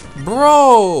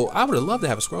 Bro, I would have loved to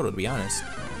have a Squirtle, to be honest.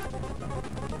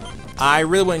 I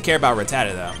really wouldn't care about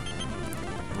Rattata, though.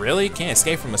 Really? Can't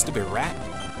escape from a stupid rat?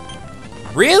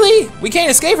 Really? We can't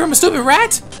escape from a stupid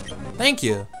rat? Thank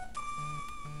you.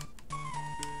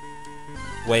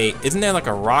 Wait, isn't there like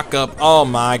a rock up? Oh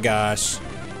my gosh.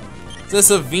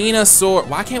 This a Venusaur.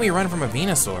 Why can't we run from a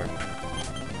Venusaur?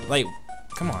 Like,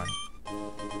 come on.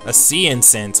 A Sea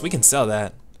Incense. We can sell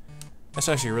that. That's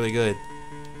actually really good.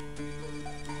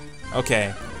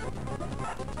 Okay.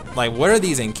 Like, what are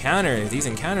these encounters? These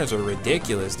encounters are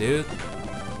ridiculous, dude.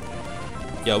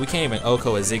 Yo, we can't even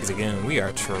Oko a Zigzagoon. We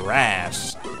are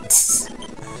trash.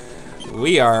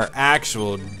 We are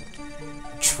actual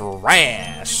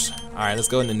trash. Alright, let's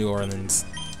go into New Orleans.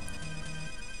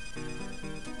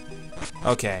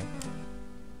 Okay.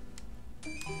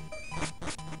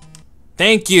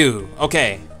 Thank you.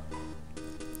 Okay.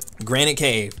 Granite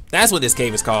Cave. That's what this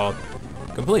cave is called.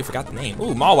 Completely forgot the name.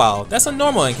 Ooh, Mawwow. That's a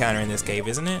normal encounter in this cave,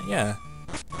 isn't it? Yeah.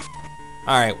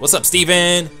 Alright, what's up,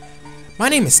 Steven? My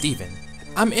name is Steven.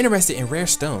 I'm interested in rare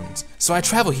stones, so I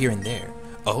travel here and there.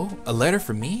 Oh, a letter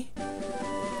for me?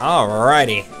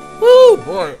 Alrighty. Woo,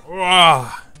 boy.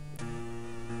 Ugh.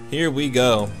 Here we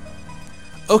go.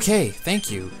 Okay,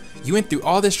 thank you. You went through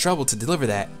all this trouble to deliver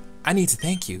that. I need to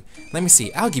thank you. Let me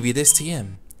see, I'll give you this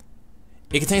TM.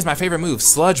 It contains my favorite move,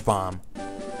 Sludge Bomb.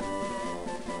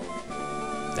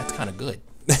 That's kind of good.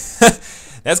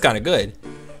 That's kind of good.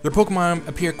 Your Pokemon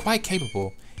appear quite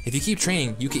capable. If you keep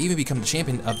training, you can even become the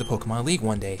champion of the Pokemon League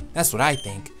one day. That's what I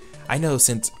think. I know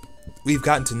since we've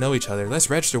gotten to know each other,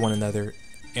 let's register one another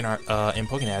in our in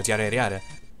Pokénavs, yada yada yada.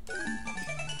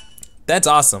 That's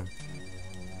awesome.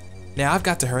 Now I've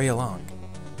got to hurry along.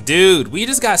 Dude, we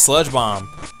just got Sludge Bomb.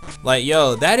 Like,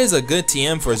 yo, that is a good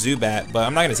TM for Zubat, but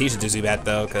I'm not gonna teach it to Zubat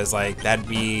though, cause like that'd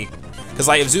be, cause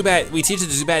like if Zubat, we teach it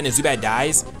to Zubat and if Zubat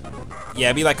dies, yeah,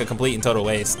 it'd be like a complete and total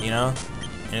waste, you know?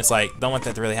 And it's like, don't want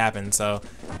that to really happen. So,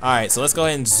 all right, so let's go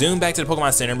ahead and zoom back to the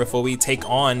Pokemon Center before we take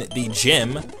on the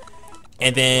gym,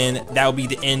 and then that will be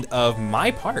the end of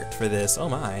my part for this. Oh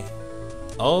my,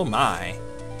 oh my,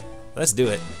 let's do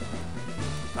it.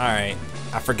 All right,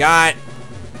 I forgot.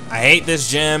 I hate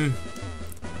this gym.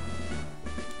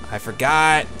 I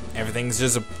forgot. Everything's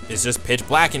just it's just pitch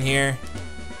black in here.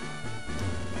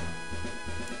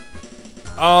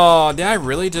 Oh, did I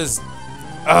really just?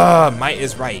 Might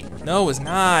is right. No, it's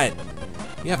not.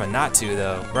 You have a not to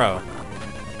though, bro.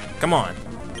 Come on.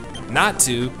 Not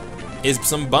to is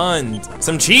some buns,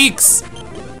 some cheeks.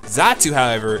 Xatu,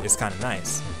 however, is kind of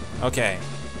nice. Okay,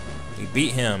 we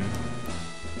beat him.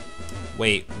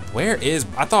 Wait, where is?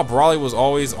 I thought Brawly was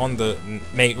always on the.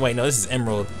 Wait, no, this is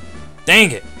Emerald.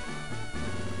 Dang it!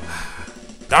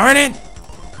 Darn it!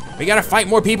 We gotta fight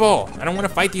more people. I don't want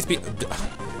to fight these people.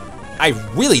 I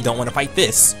really don't want to fight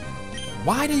this.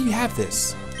 Why do you have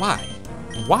this? Why?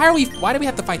 Why do we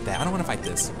have to fight that? I don't want to fight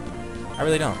this. I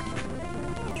really don't.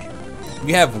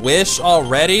 We have Wish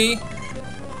already?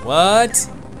 What?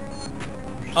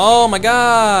 Oh my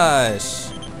gosh!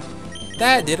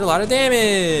 That did a lot of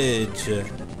damage.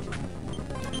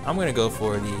 I'm gonna go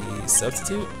for the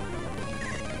substitute.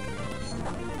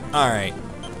 All right.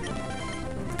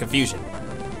 Confusion.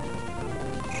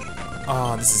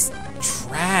 Oh, this is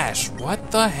trash.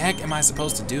 What the heck am I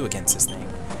supposed to do against this thing?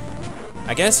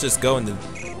 I guess just go into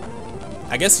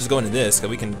this, because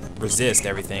we can resist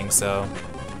everything, so.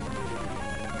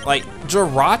 Like,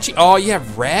 Jirachi, oh, you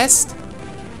have rest?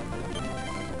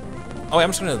 Oh, wait,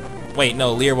 I'm just gonna, wait,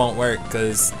 no, Leer won't work,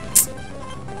 because,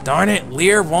 darn it,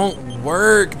 Leer won't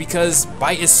work, because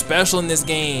Bite is special in this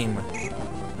game.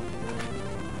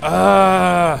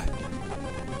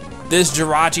 This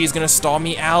Jirachi is gonna stall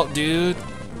me out, dude.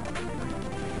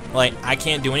 Like, I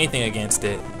can't do anything against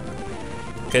it.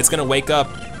 Okay, it's gonna wake up.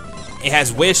 It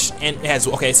has Wish and it has,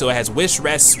 okay, so it has Wish,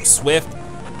 Rest, Swift,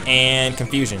 and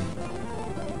Confusion.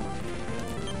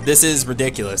 This is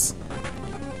ridiculous.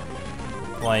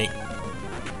 Like,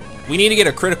 we need to get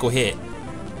a critical hit.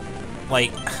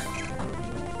 Like,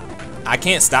 I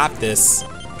can't stop this.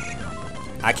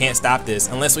 I can't stop this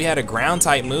unless we had a ground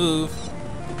type move.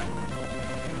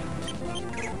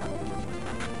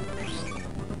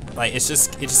 Like, it's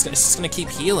just gonna keep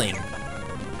healing.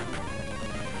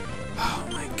 Oh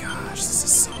my gosh, this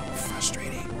is so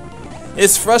frustrating.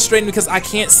 It's frustrating because I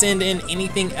can't send in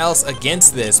anything else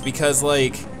against this because,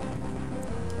 like,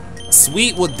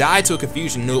 Sweet will die to a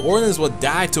Confusion, New Orleans will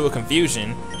die to a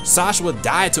Confusion, Sasha will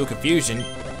die to a Confusion.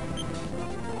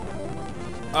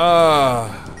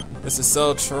 This is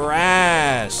so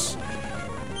trash.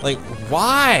 Like,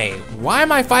 why? Why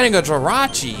am I fighting a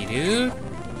Jirachi, dude?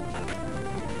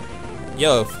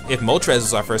 Yo, if Moltres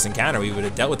was our first encounter, we would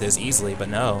have dealt with this easily, but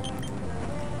no.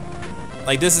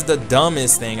 Like, this is the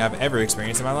dumbest thing I've ever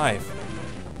experienced in my life.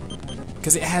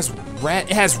 Because it has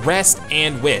rest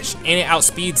and wish, and it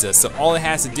outspeeds us. So all it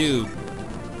has to do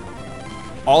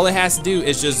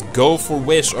is just go for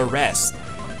wish or rest,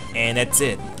 and that's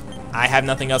it. I have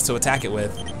nothing else to attack it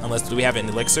with, unless, do we have it in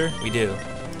elixir? We do.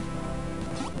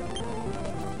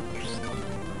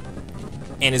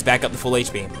 And it's back up to full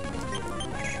HP.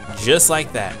 Just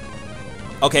like that.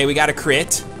 Okay, we got a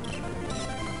crit.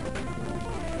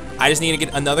 I just need to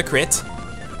get another crit.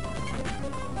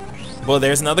 Well,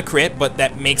 there's another crit, but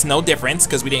that makes no difference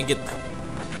because we didn't get...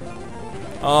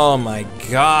 Oh my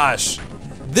gosh.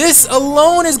 This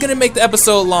alone is gonna make the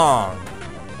episode long.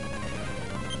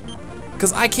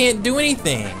 Because I can't do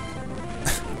anything.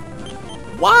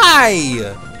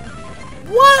 Why?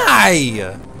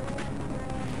 Why?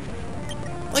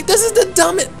 Like, this is the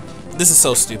dumbest... This is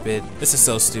so stupid. This is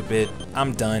so stupid.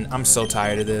 I'm done. I'm so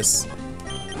tired of this.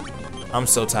 I'm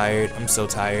so tired. I'm so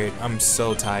tired. I'm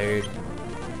so tired.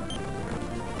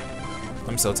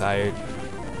 I'm so tired.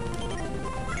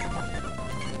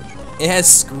 It has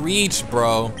Screech,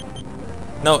 bro.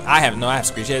 No, I have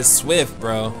Screech. It has Swift,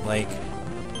 bro. Like,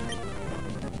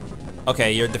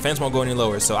 okay, your defense won't go any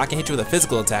lower, so I can hit you with a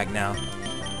physical attack now.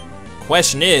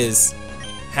 Question is,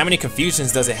 how many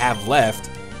confusions does it have left?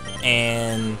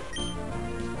 And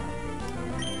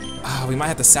we might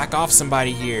have to sack off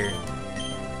somebody here.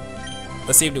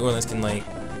 Let's see if New Orleans can, like,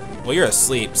 well, you're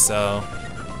asleep, so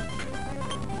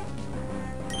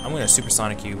I'm gonna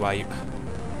supersonic you while you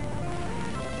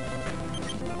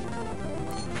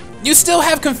still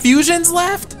have confusions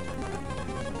left?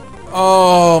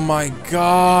 Oh my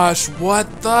gosh,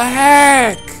 what the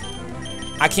heck?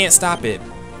 I can't stop it.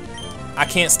 I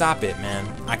can't stop it, man.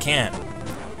 I can't.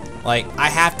 Like, I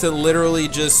have to literally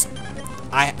just...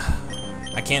 I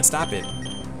can't stop it.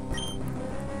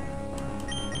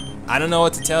 I don't know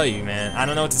what to tell you, man. I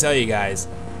don't know what to tell you guys.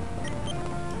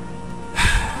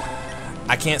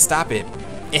 I can't stop it.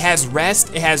 It has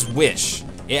Rest, it has Wish.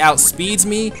 It outspeeds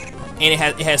me, and it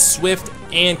has Swift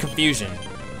and Confusion.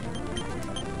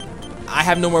 I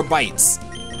have no more bites.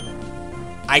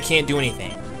 I can't do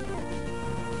anything.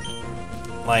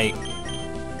 Like,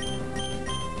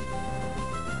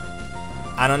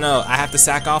 I don't know. I have to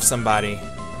sack off somebody.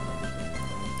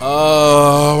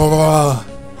 Oh,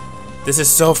 this is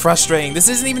so frustrating. This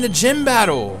isn't even a gym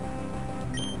battle.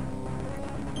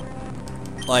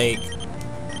 Like,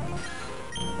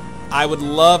 I would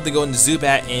love to go into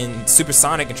Zubat and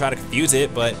Supersonic and try to confuse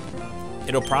it, but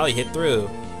it'll probably hit through.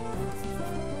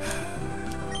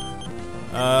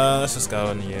 Let's just go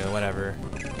into you, whatever.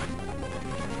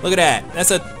 Look at that.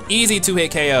 That's an easy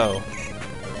 2-hit KO.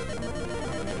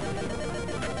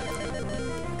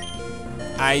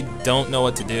 I don't know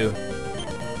what to do.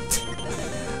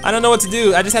 I don't know what to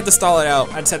do. I just have to stall it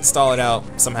out. I just have to stall it out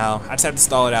somehow. I just have to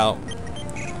stall it out.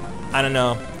 I don't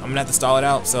know. I'm gonna have to stall it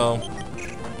out, so...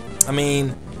 I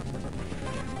mean...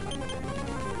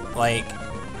 Like...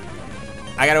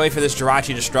 I gotta wait for this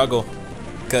JIRACHI to struggle.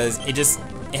 Because it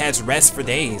has Rest for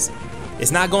days.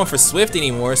 It's not going for Swift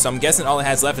anymore, so I'm guessing all it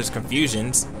has left is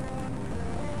Confusions.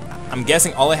 I'm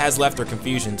guessing all it has left are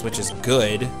Confusions, which is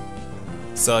good.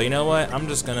 So, you know what? I'm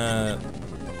just gonna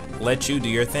let you do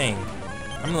your thing.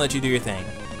 I'm gonna let you do your thing.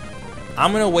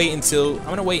 I'm gonna wait until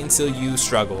you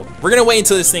struggle. We're gonna wait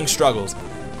until this thing struggles.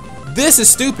 This is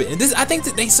stupid. And this, I think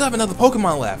that they still have another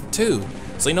Pokemon left too.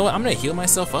 So you know what? I'm gonna heal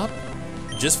myself up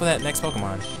just for that next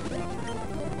Pokemon.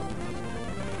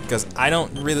 Because I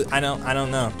don't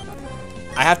know.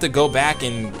 I have to go back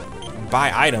and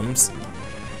buy items.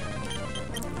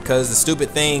 Because the stupid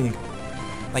thing,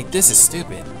 like, this is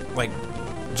stupid. Like,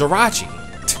 JIRACHI.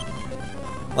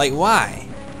 Like, why?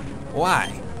 Why?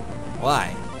 Why?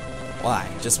 Why?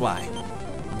 Just why?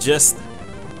 Just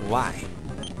why?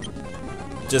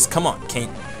 Just come on. Can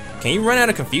you run out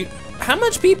of confusion? How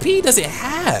much PP does it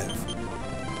have?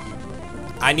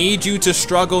 I need you to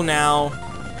struggle now.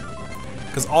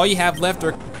 Because all you have left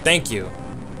are... Thank you.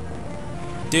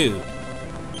 Dude.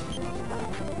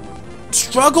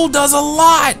 Struggle does a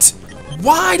lot!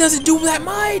 Why does it do that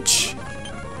much?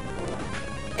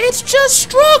 It's just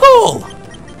struggle!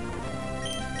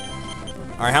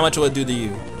 Alright, how much will it do to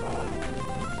you?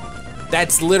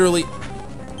 That's literally...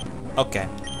 Okay.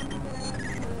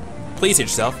 Please hit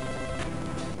yourself.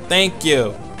 Thank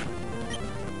you.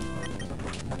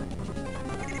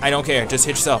 I don't care, just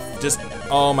hit yourself. Just...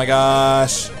 Oh my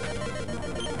gosh.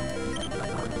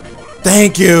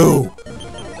 Thank you!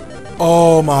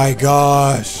 Oh my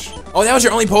gosh. Oh, that was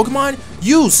your only Pokemon?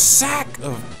 You sack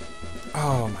of...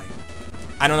 Oh my...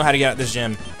 I don't know how to get out of this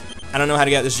gym. I don't know how to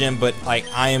get out of this gym, but like,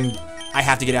 I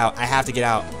have to get out. I have to get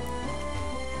out.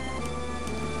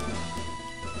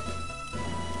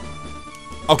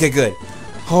 Okay, good.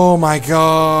 Oh my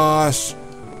gosh.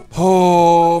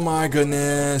 Oh my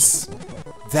goodness.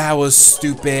 That was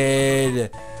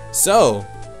stupid. So,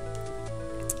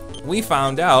 we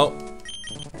found out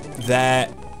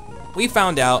that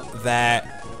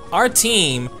our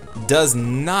team does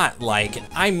not like,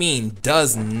 I mean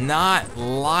does not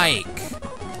like,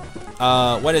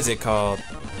 what is it called?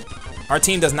 Our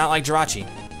team does not like JIRACHI.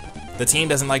 The team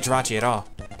doesn't like JIRACHI at all.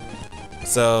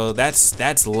 So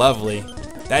that's lovely.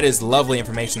 That is lovely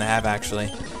information to have,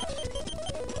 actually.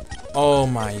 Oh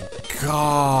my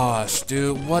gosh,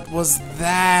 dude, what was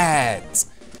that?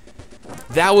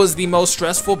 That was the most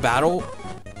stressful battle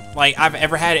like I've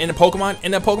ever had in a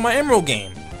Pokemon Emerald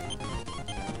game.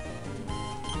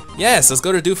 Yes, let's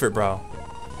go to Dewford, bro.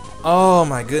 Oh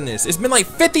my goodness, it's been like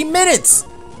 50 minutes.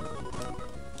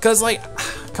 Cause like,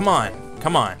 come on.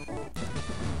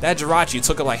 That JIRACHI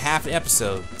took up like half the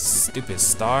episode. Stupid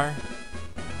star.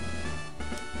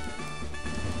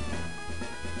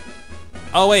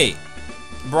 Oh wait,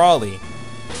 Brawly.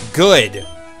 Good.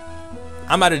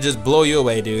 I'm about to just blow you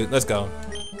away, dude. Let's go.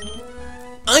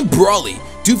 I'm Brawly,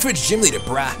 Dewford's gym leader,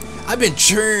 brah. I've been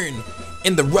churned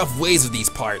in the rough ways of these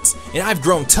parts, and I've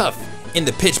grown tough in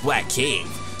the pitch black cave.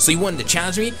 So you wanted to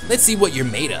challenge me? Let's see what you're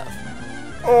made of.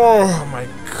 Oh my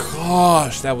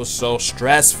gosh, that was so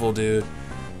stressful, dude.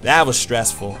 That was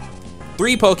stressful.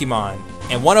 3 Pokemon,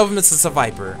 and one of them is a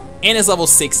Viper, and it's level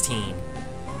 16.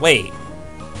 Wait,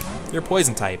 you're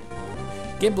poison type.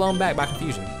 Get blown back by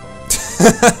confusion.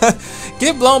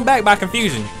 Get blown back by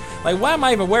confusion. Like, why am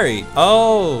I even worried?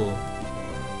 Oh.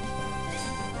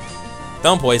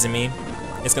 Don't poison me.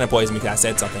 It's gonna poison me because I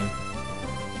said something.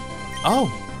 Oh.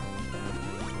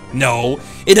 No,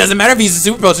 it doesn't matter if he's a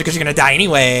super potion because you're gonna die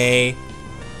anyway.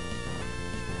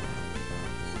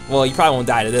 Well, you probably won't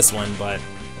die to this one, but...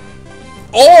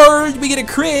 Or we get a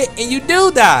crit and you do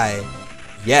die.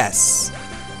 Yes.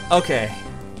 Okay.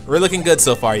 We're looking good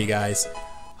so far, you guys.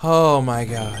 Oh my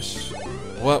gosh.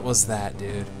 What was that,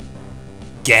 dude?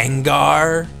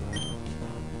 Gengar?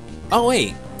 Oh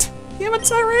wait, we have a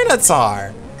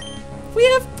Tyranitar. We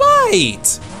have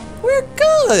Bite. We're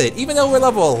good. Even though we're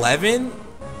level 11,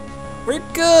 we're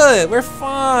good. We're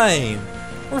fine.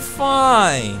 We're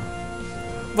fine.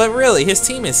 But really, his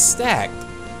team is stacked.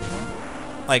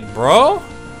 Like, bro?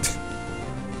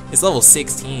 It's level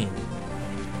 16.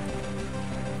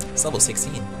 It's level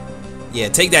 16. Yeah,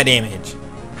 take that damage.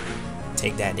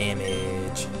 Take that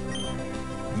damage.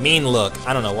 Mean look.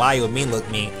 I don't know why you would mean look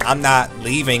me. I'm not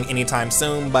leaving anytime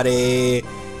soon, buddy.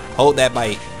 Hold that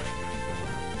bite.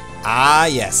 Ah,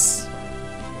 yes.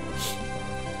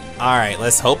 Alright,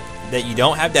 let's hope that you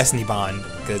don't have Destiny Bond.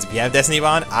 Because if you have Destiny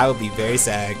Bond, I would be very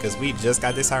sad. Because we just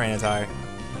got this Tyranitar.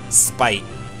 Spite.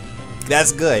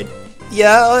 That's good.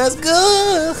 Yo, that's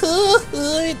good.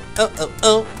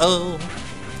 Oh.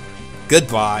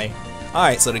 Goodbye.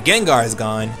 Alright, so the Gengar is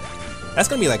gone. That's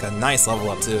gonna be like a nice level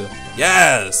up too.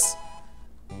 Yes!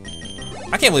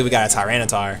 I can't believe we got a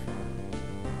Tyranitar.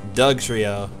 Doug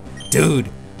Trio. Dude.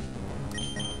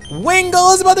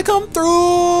 Wingull is about to come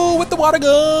through with the water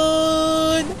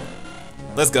gun.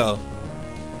 Let's go.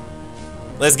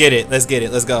 Let's get it. Let's get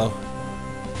it. Let's go.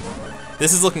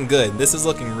 This is looking good. This is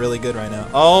looking really good right now.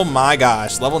 Oh my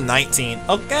gosh. Level 19.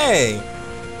 Okay.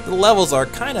 The levels are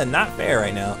kind of not fair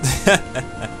right now.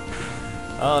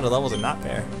 Oh, the levels are not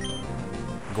fair.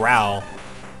 Growl.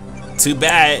 Too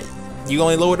bad you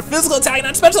only lowered the physical attack,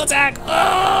 not special attack.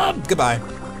 Goodbye.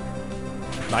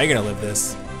 Now you're gonna live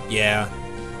this. Yeah.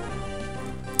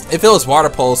 If it was water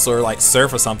pulse or like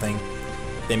surf or something,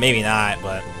 then maybe not,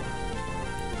 but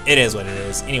it is what it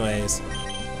is. Anyways.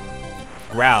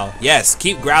 Growl. Yes,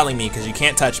 keep growling me because you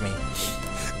can't touch me.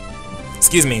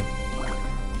 Excuse me.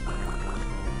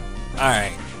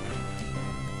 Alright.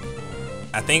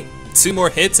 I think 2 more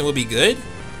hits and we'll be good.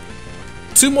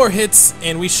 2 more hits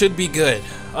and we should be good.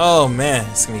 Oh man,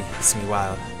 it's gonna be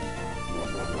wild.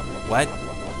 What?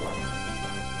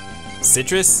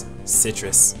 Citrus?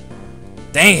 Citrus.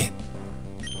 Dang it.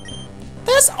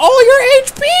 That's all your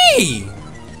HP!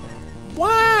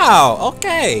 Wow,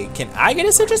 okay. Can I get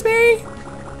a citrus berry?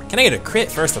 Can I get a crit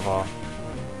first of all?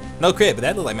 No crit, but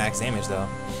that looked like max damage though.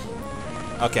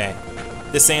 Okay.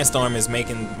 This sandstorm is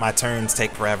making my turns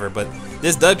take forever, but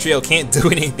this Doug Trio can't do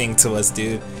anything to us,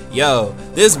 dude. Yo,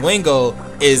 this Wingull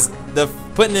is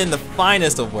putting in the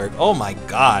finest of work. Oh my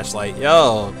gosh, like,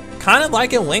 yo, kind of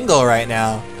liking Wingull right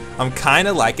now. I'm kind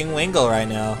of liking Wingull right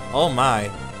now. Oh my.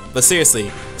 But seriously,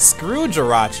 screw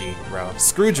JIRACHI, bro.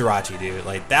 Screw JIRACHI, dude.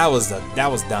 Like, that was dumb.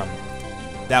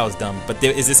 That was dumb. But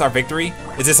is this our victory?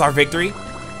 Is this our victory?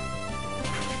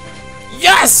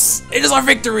 Yes! It is our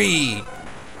victory!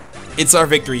 It's our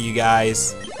victory, you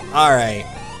guys. Alright.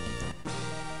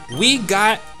 We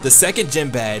got the 2nd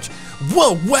gym badge.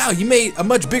 Whoa, wow, you made a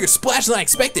much bigger splash than I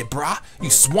expected, brah. You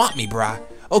swamped me, brah.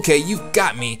 Okay, you've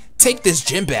got me. Take this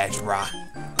gym badge, brah.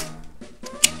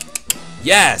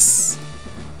 Yes!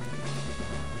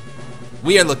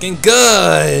 We are looking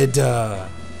good!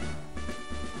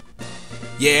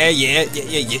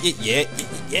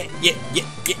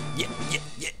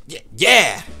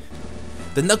 Yeah!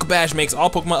 The Knuckle Bash makes all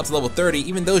Pokemon up to level 30,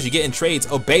 even those you get in trades,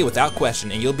 obey without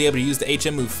question, and you'll be able to use the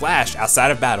HM move Flash outside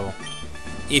of battle.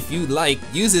 If you like,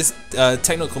 use this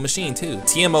technical machine too,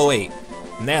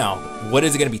 TM08. Now, what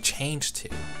is it going to be changed to?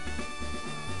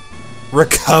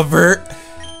 Recover?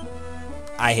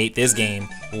 I hate this game.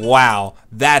 Wow,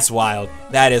 that's wild.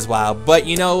 That is wild. But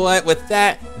you know what? With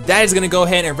that is going to go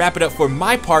ahead and wrap it up for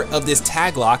my part of this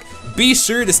Taglocke. Be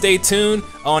sure to stay tuned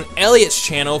on Elliot's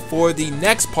channel for the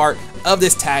next part of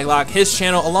this Taglocke. His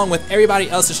channel, along with everybody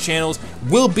else's channels,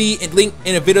 will be linked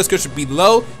in a video description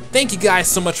below. Thank you guys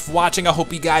so much for watching. I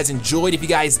hope you guys enjoyed. If you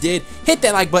guys did, hit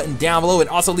that like button down below and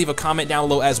also leave a comment down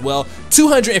below as well.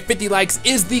 250 likes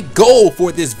is the goal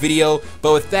for this video.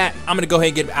 But with that, I'm going to go ahead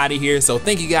and get out of here. So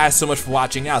thank you guys so much for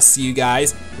watching. I'll see you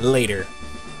guys later.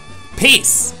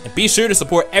 Peace. And be sure to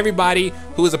support everybody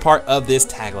who is a part of this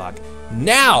Taglocke.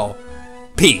 Now,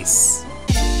 peace.